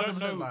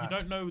 you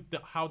don't know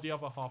how the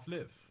other half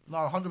live. No,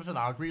 100%.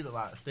 I agree that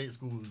like state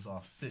schools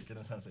are sick in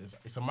a sense.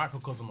 It's a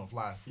microcosm of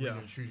life, really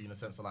and truly, in a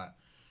sense of like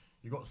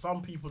you got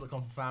some people that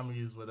come from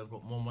families where they've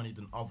got more money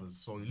than others.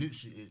 So it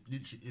literally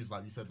is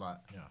like you said, like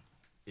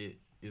it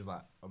is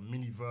like a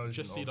mini version.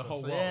 Just see the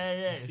whole world.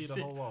 Yeah, see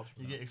the whole world.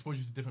 You get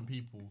exposure to different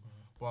people,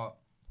 but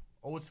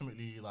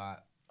ultimately, like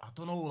I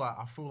don't know, like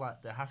I feel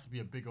like there has to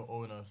be a bigger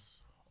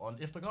onus on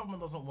if the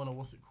government doesn't want to,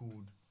 what's it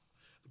called?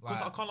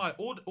 Because I can't lie,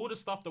 all the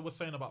stuff that we're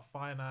saying about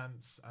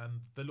finance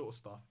and the little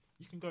stuff,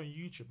 you can go on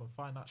YouTube and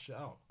find that shit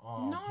out.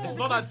 No, it's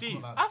not that deep.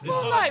 I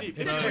feel like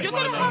you're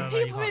gonna have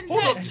people in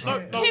debt.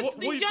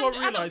 What you've got to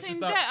realise is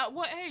that at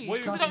what age?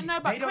 Because they don't know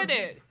about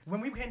credit.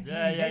 When we came to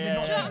uni, they did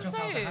not teach us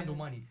how to handle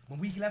money. When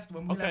we left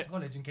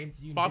college and came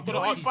to uni, but I've got to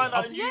ask find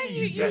out in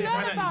uni. You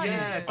learn about it.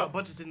 Yeah, start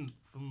budgeting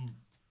from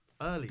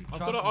early. I've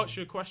got to ask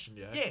you a question,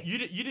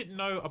 You didn't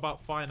know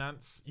about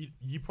finance.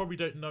 You probably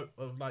don't know,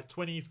 like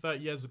 20, 30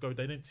 years ago,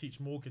 they didn't teach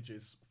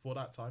mortgages for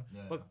that time.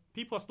 Yeah. But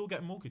people are still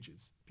getting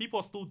mortgages. People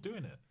are still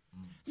doing it.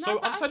 So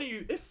I'm telling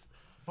you, if...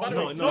 No,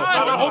 hold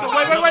on,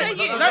 wait.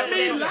 Let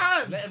me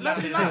land.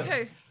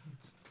 Okay.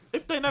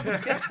 If they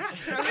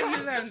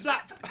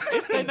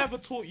never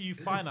taught you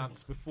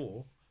finance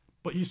before,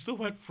 but you still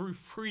went through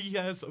 3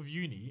 years of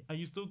uni and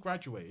you still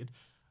graduated,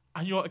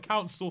 and your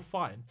account's still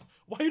fine,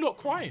 why are you not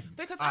crying?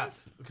 Because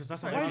that's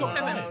why are you not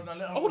crying?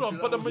 Hold on,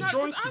 but the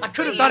majority... I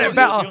could have done it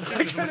better.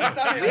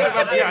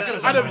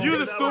 Adam, you'd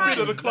have still been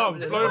in the club,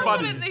 blowing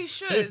money. They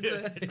should.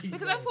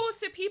 Because I feel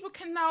as if people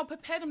can now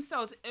prepare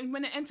themselves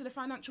when they enter the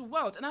financial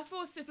world. And I feel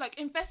as if like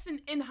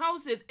investing in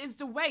houses is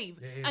the wave.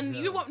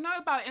 You won't know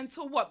about it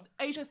until what,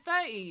 age of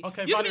 30.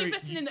 Okay, you could be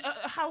investing in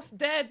a house,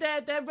 they're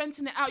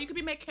renting it out. You could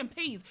be making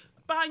peas,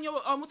 buying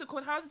your what's it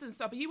called, houses and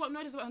stuff, but you won't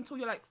know this until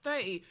you're like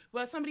 30.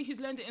 Where somebody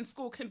who's learned it in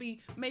school can be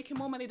making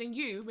more money than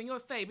you when you're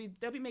 30.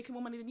 They'll be making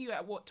more money than you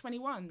at what,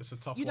 21. It's a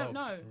tough You world.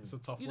 don't know. It's a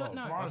tough you world.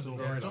 Don't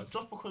know.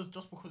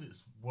 Just because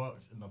it's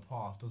worked in the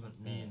past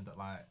doesn't mean that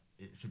like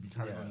it should be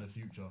carried on in the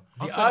future.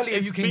 The earlier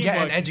you can get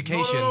an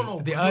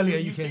education, the earlier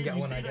you can get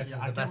one. I guess is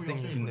the best thing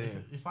you can do.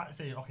 It's like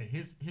saying, okay,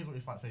 here's what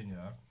it's like saying,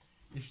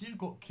 if you've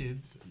got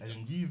kids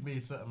and you've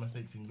made certain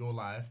mistakes in your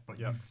life, but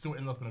you've still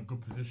ended up in a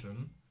good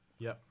position,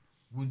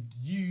 would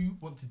you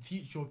want to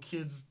teach your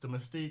kids the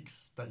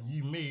mistakes that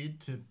you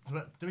made to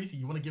basically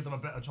you want to give them a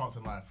better chance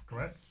in life,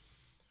 correct?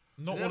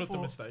 Not all of the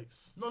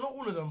mistakes. No, not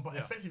all of them, but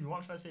effectively what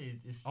I'm trying to say is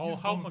if I'll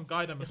help and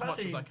guide them as much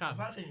as I can. It's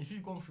like saying if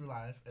you've gone through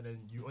life and then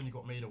you only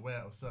got made aware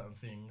of certain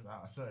things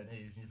at a certain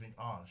age and you think,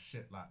 oh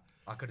shit, like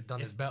I could have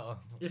done this better.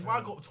 If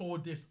I got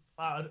told this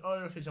at an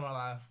earlier stage of my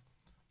life,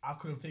 I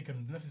could have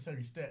taken the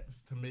necessary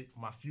steps to make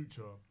my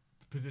future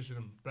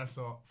position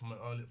better from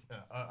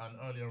an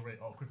earlier rate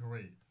or a quicker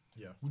rate.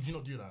 Yeah. Would you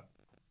not do that?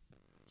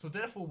 So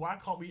therefore, why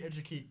can't we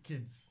educate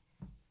kids?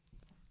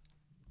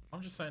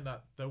 I'm just saying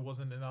that there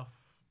wasn't enough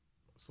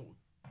sort of...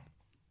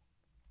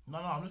 No,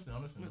 I'm listening.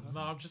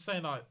 No, I'm just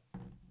saying like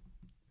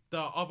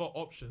there are other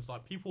options.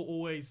 Like people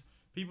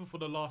for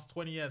the last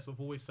 20 years have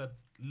always said,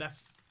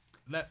 let's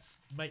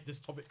make this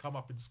topic come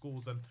up in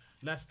schools and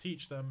let's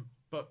teach them.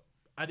 But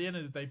at the end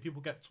of the day, people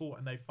get taught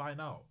and they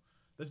find out.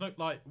 There's no,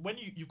 like, when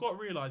you've got to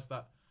realise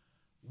that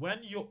when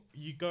you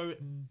go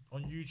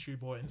on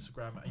YouTube or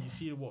Instagram and you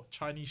see what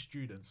Chinese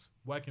students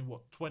working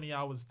 20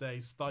 hours a day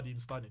studying,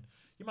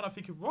 you might have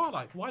thinking, right,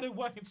 like why are they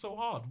working so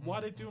hard? Why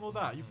are they doing all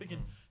that? You're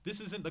thinking this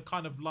isn't the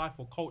kind of life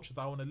or culture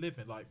that I want to live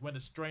in. Like when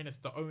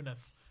the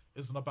onus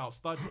isn't about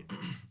studying,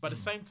 but at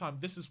the same time,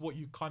 this is what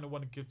you kind of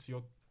want to give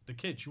to the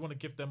kids. You want to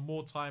give them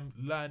more time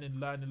learning,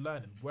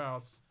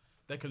 whereas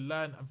they can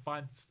learn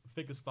and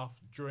figure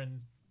stuff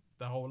during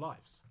their whole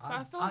lives.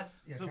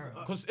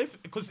 Because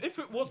if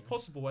it was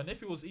possible and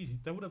if it was easy,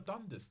 they would have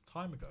done this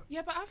time ago.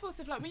 Yeah, but I feel as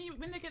if like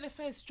when they get their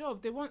first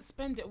job, they won't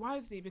spend it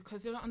wisely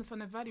because they don't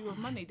understand the value of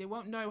money. They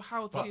won't know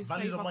how to value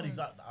save the money.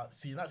 up.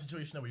 See, in that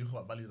situation where you talk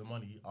about value the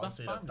money, I would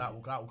say that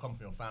will come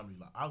from your family.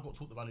 Like I got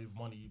taught the value of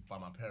money by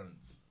my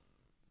parents.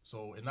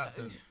 So in that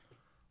sense,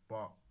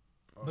 but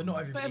not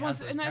everybody. But everyone's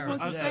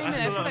the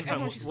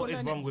same. What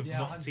is wrong with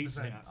not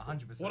teaching it?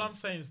 100%. What I'm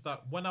saying is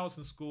that when I was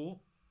in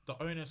school,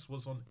 the onus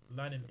was on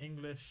learning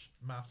English,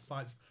 maths,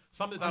 science,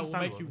 something that will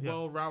make you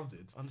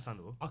well-rounded.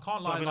 Understandable. I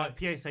can't lie. Like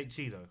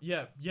PSHE though.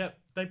 Yeah.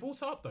 They brought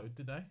it up though,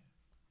 did they?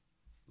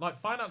 Like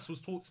finance was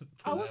taught to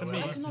me.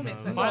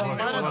 Economics.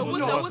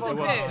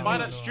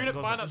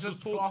 Student finance was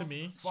taught to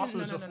me. For us, it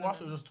was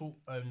just taught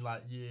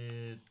like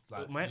year.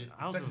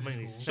 Ours was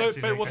mainly so,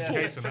 but it was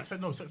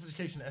taught. Sex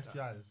education,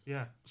 STIs.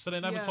 Yeah. So they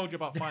never told you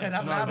about finance.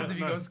 That's what happens if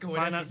you go to school.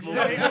 Finance. No,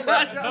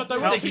 they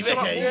won't teach you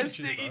about mortgages.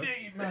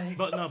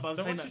 But I'm saying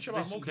saying teach you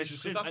about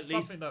mortgages because that's at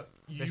least something that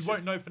you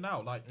won't know for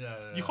now. Like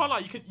you can't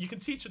like you can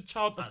teach a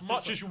child as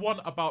much as you want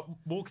about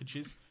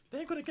mortgages.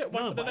 They're gonna get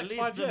one for the next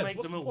 5 years.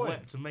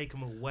 To make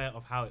them aware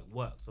of how it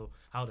works or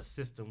how the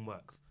system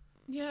works.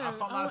 Yeah, I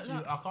can't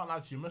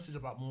lie to you. Message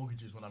about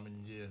mortgages when I'm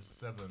in year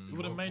 7. It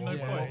would have made no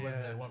point.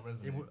 It won't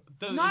resonate.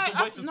 It's a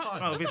waste of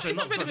time. It's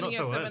not relevant in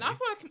year 7. I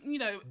feel like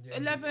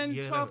 11,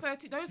 12,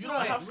 13. Those you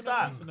don't have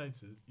that.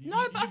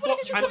 No, but I feel like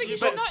it's just something you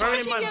should know.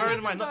 Bear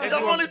in mind, not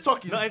everyone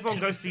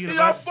goes to university.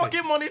 You're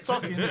fucking money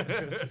talking.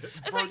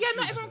 It's like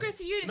not everyone goes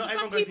to uni. So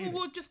some people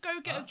will just go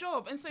get a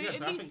job, and so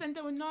at least then they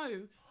will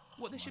know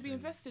what they should be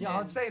invested in. Yeah,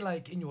 I'd say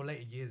like in your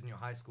later years in your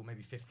high school,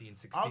 maybe 15,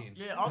 16.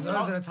 I'll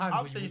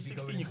say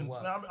 16 you can.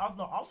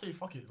 I'll say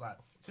fuck it. Like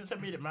since they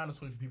made it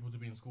mandatory for people to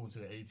be in school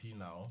until they're 18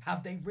 now.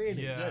 Have they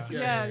really?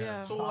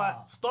 Yeah. So like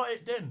start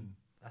it then.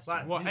 That's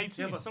like what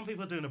 18? Yeah, but some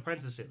people are doing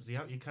apprenticeships.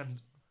 You can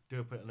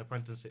do an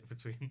apprenticeship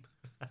between.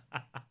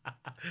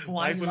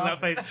 Why put in that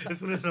face?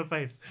 Just put it in the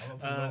face.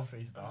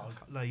 Face, dog.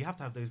 No, you have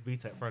to have those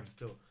BTEC friends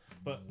still.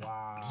 But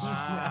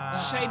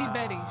Shady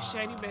Betty.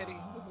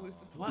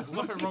 There's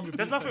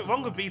nothing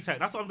wrong with BTEC.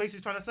 That's what I'm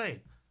basically trying to say.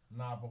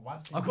 Nah, but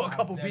why? I've got a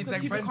couple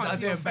BTEC friends that are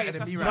doing better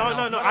than me right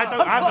now. No, I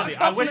don't have any.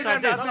 I wish I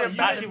did. I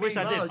actually wish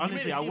I did.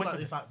 Honestly, I wish I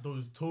did. It's like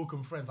those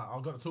token friends. Like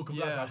I've got a token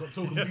black. I've got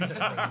token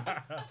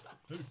BTEC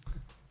friends.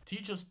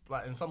 Teachers,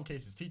 like in some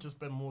cases, teachers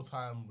spend more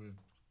time with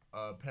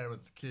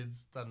parents'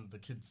 kids than the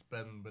kids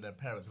spend with their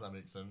parents. If that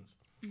makes sense.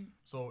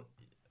 So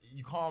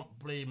you can't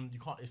blame.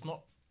 It's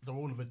not the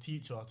role of a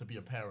teacher to be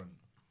a parent,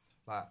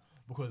 like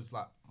because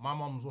like my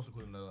mum's what's it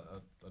called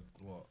a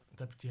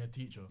deputy head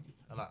teacher,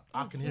 and like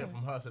I can hear it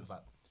from her sense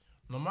like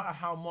no matter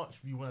how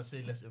much we want to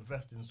say let's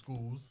invest in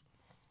schools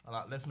and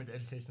like let's make the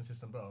education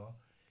system better,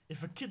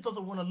 if a kid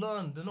doesn't want to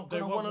learn, they're not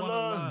going to want to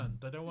learn.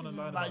 They don't want to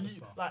learn about this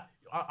stuff. Like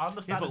I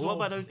understand. Yeah, but what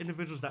about those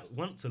individuals that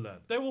want to learn?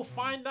 They will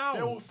find out.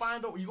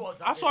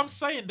 That's what I'm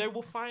saying. They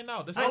will find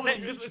out. It's like one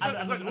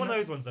of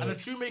those ones. And the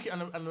true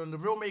and the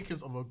real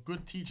makers of a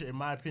good teacher, in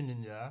my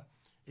opinion,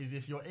 is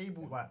if you're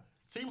able, like,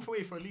 same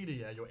way for a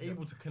leader, you're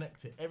able to connect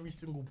to every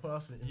single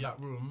person in that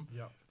room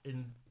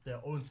in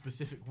their own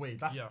specific way.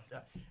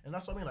 And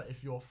that's what I mean. Like,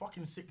 if you're a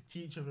fucking sick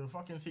teacher, if you're a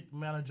fucking sick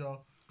manager,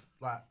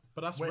 like,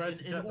 but that's rare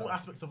in all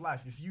aspects of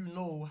life, if you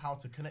know how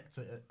to connect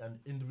to an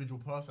individual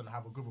person and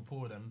have a good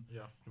rapport with them,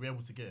 you'll be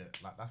able to get it.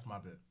 Like, that's my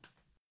bit.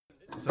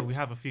 So we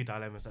have a few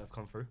dilemmas that have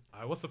come through.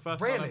 What's the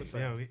first really?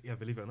 Yeah,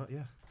 believe it or not,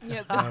 Yeah,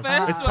 the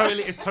first one.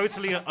 It's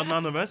totally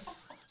anonymous.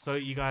 So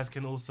you guys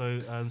can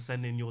also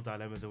send in your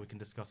dilemmas and we can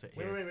discuss it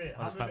here. Wait.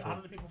 How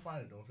do the people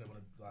find it though if they want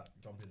to like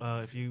jump in?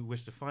 If you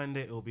wish to find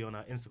it, it will be on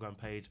our Instagram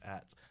page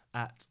at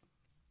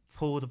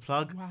Pull the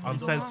Plug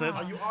Uncensored.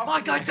 My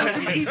guy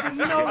doesn't even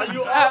know. I'm the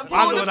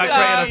one that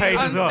created a page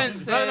as well.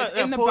 No,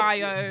 in the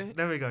bio.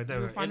 There we go.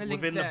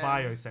 Within the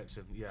bio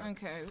section. Yeah.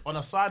 Okay. On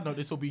a side note,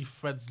 this will be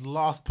Fred's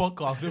last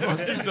podcast if I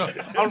was due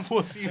to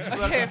unforeseen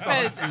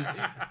circumstances.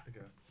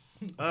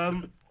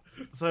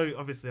 So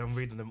obviously I'm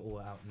reading them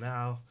all out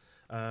now.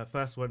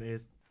 First one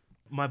is,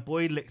 my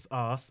boy licks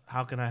ass.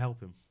 How can I help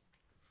him?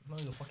 None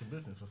of your fucking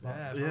business for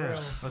starting.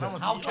 Yeah. Okay.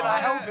 How can I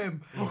help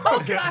him? How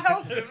can I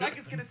help him? Like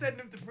it's gonna send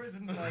him to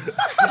prison. Like,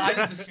 I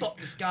need to stop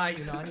this guy.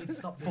 I need to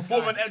stop this.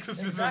 Perform an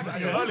exorcism.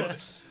 Exactly.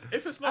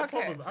 If it's not a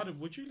problem, Adam,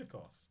 would you lick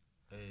ass?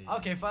 Hey.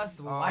 Okay, first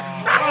of all, it's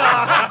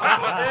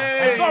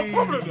not a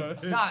problem though.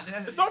 Nah,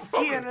 it's not a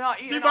problem.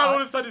 See, man, all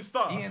of a sudden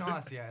start. Eating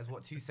ass, is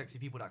what two sexy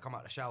people that come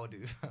out of the shower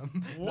do.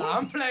 Nah,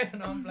 I'm playing.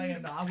 Nah,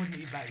 I wouldn't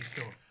eat batty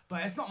still.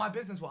 But it's not my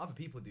business what other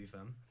people do,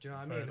 fam. Do you know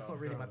what I mean? It's not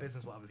really my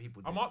business what other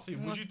people do. I'm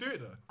asking, would you do it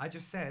though? I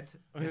just said.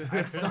 You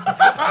never said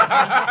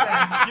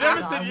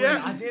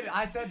yeah.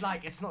 I said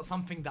like it's not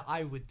something that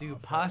I would do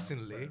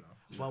personally.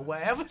 Well,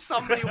 whatever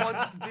somebody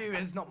wants to do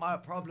is not my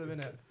problem,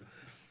 innit?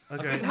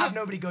 Okay. I couldn't have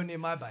nobody go near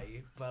my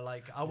batty, but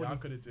like I wouldn't.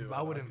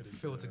 I wouldn't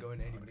feel to go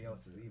into anybody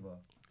else's either.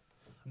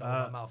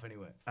 Not in my mouth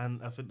anyway.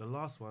 And I think the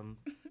last one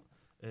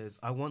is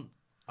I want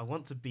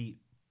to beat,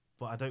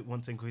 but I don't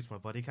want to increase my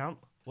body count.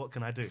 What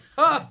can I do?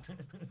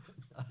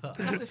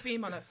 That's a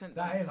female that sent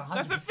that.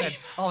 That is 100%.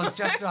 I was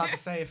just about to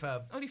say,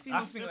 fam. Only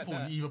females think simple.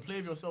 Like that. You either play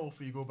with yourself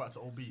or you go back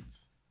to old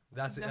beats.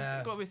 That's it.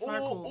 Got to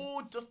recycle.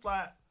 Or just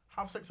like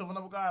have sex with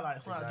another guy. Like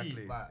it's not that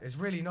deep. Like it's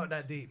really not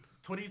that deep.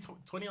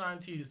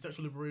 2019 is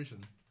sexual liberation.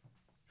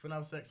 If you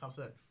want to have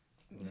sex.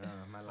 Yeah,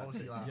 man.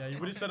 Yeah, you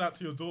would have said that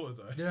to your daughter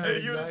though. Yeah,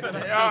 you would have said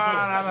that to your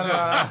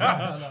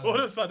daughter. No. All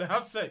of a sudden,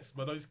 have sex,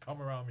 but don't just come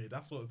around me.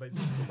 That's what it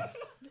basically means.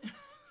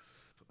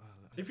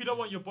 If you don't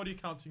want your body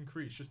count to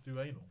increase, just do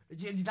anal.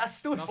 That's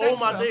still sex. All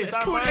my days. It's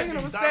That called reminds me.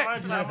 anal That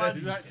sex. reminds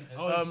me.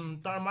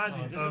 That reminds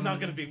me. This is not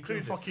going to be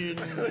included.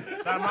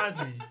 That reminds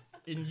me.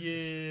 In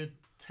year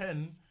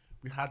 10,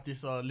 we had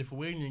this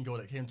Lithuanian girl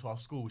that came to our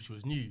school. She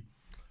was new,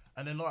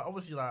 and then like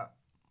obviously like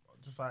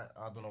just like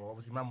I don't know.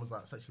 Obviously, man was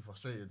like sexually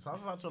frustrated. So I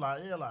was like to her,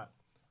 like yeah, like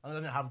I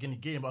didn't have any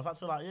game, but I was like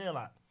to her, like yeah,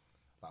 like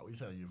what you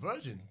said, are you a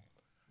virgin?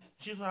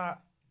 She's like,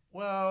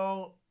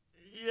 well,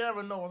 yeah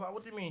and no. I was like,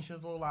 what do you mean? She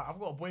was well, like I've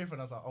got a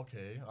boyfriend. I was like,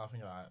 okay. I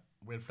think like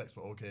weird flex,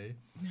 but okay.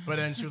 But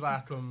then she was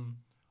like,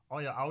 oh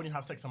yeah, I only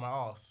have sex on my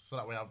ass, so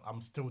that way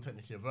I'm still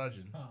technically a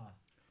virgin.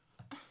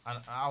 And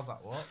I was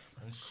like, what?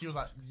 And she was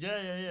like,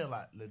 yeah,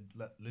 like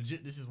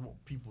legit, this is what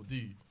people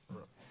do.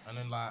 And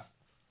then like,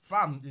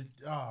 fam,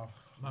 I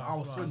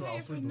was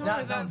swindled.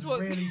 That sounds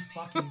really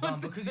fucking dumb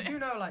because you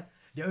know, like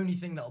the only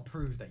thing that'll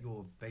prove that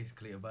you're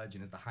basically a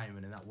virgin is the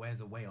hymen, and that wears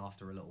away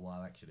after a little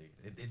while. Actually,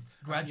 it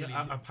gradually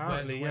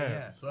apparently wears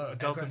away, So a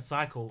girl can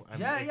cycle. And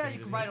you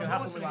can ride on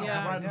horses.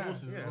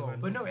 Horses as well.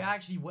 But no, it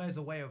actually wears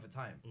away over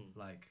time.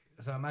 Like,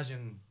 so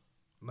imagine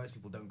most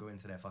people don't go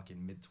into their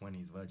fucking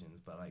mid-20s virgins,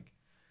 but like.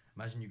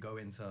 Imagine you go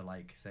into,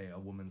 like, say, a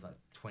woman's, like,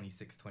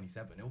 26,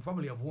 27. It will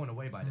probably have worn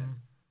away by then.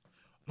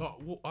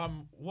 No,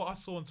 what I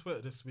saw on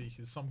Twitter this week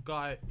is some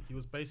guy, he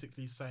was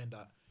basically saying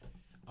that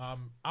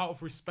out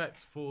of respect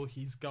for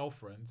his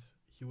girlfriend,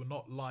 he will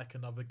not like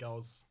another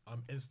girl's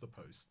Insta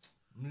posts.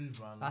 Move,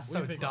 man. That's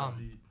so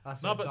dumb.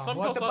 Some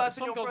girls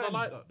are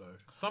like that, though.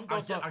 Some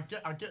girls I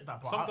get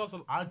that, but some girls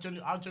are, I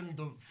genuinely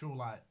don't feel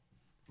like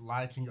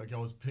liking a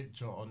girl's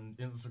picture on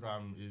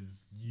Instagram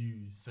is you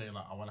saying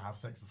like I want to have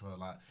sex with her.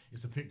 Like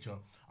it's a picture.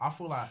 I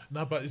feel like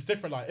no, but it's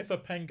different. Like if a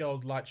pen girl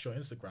likes your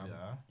Instagram,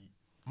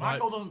 my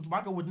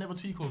girl would never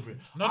tweak over it.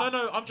 No.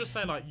 I'm just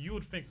saying like you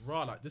would think,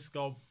 like this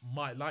girl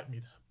might like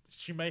me.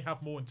 She may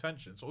have more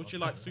intentions, or she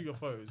likes your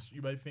photos.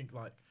 You may think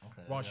like,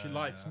 she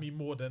likes me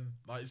more than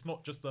like. It's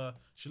not just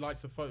she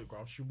likes the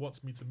photograph. She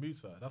wants me to move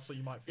her. That's what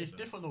you might think. It's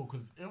different though,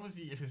 because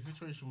obviously if it's a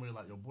situation where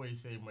like your boy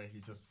is saying where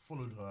he's just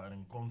followed her and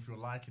then gone through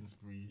a liking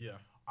spree,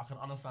 I can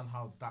understand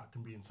how that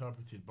can be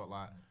interpreted. But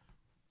like,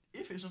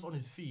 if it's just on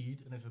his feed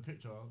and it's a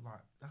picture, like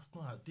that's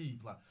not that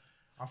deep. Like,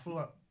 I feel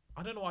like.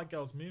 I don't know why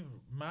girls move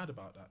mad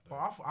about that. Though.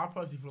 But I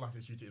personally feel like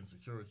it's due to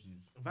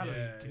insecurities. Valerie,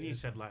 can you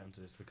shed light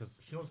into this because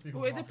she don't speak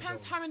on it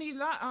depends how many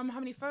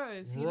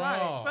photos he right.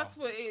 likes. That's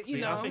what it, you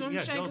know. I'm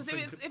saying because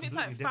if it's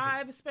like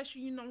 5,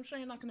 especially I'm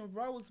showing like in a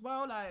row as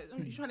well. Like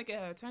you're trying to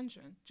get her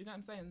attention. Do you know what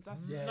I'm saying?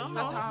 That's No.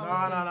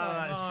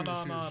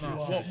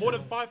 What, more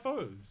than 5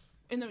 photos?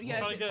 Trying to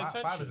get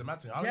attention. 5 is a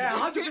matter.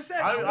 100%.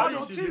 I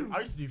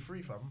used to do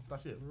 3, fam.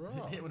 That's it.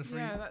 Right. Hit with a 3.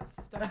 Yeah,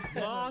 that's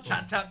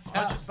it. Tap,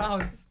 bounce.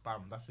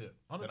 Bam, that's it.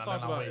 I'm the then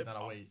type I like,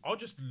 wait. I'll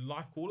just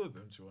like all of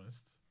them, to be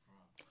honest.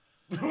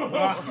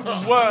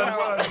 Word.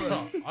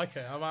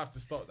 Okay, I might have to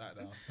stop that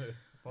now.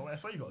 Well,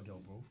 that's why you got a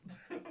girl, bro.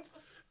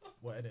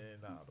 We're editing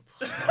it out.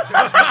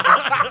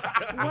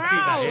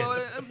 Wow,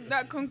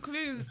 that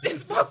concludes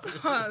this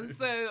podcast.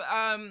 So,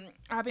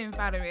 I've been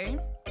Valerie.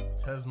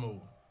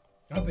 Tesmo.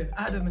 I've been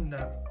Adam and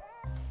that.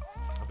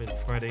 I've been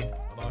Freddie.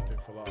 And I've been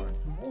Falari.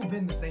 We've all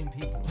been the same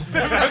people.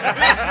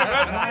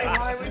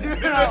 Why are we doing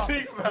that?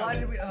 Why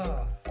did we?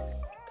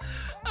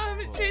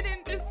 Tune in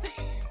the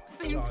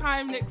same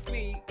time next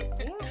week.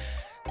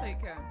 Take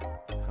care.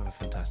 Have a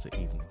fantastic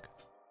evening.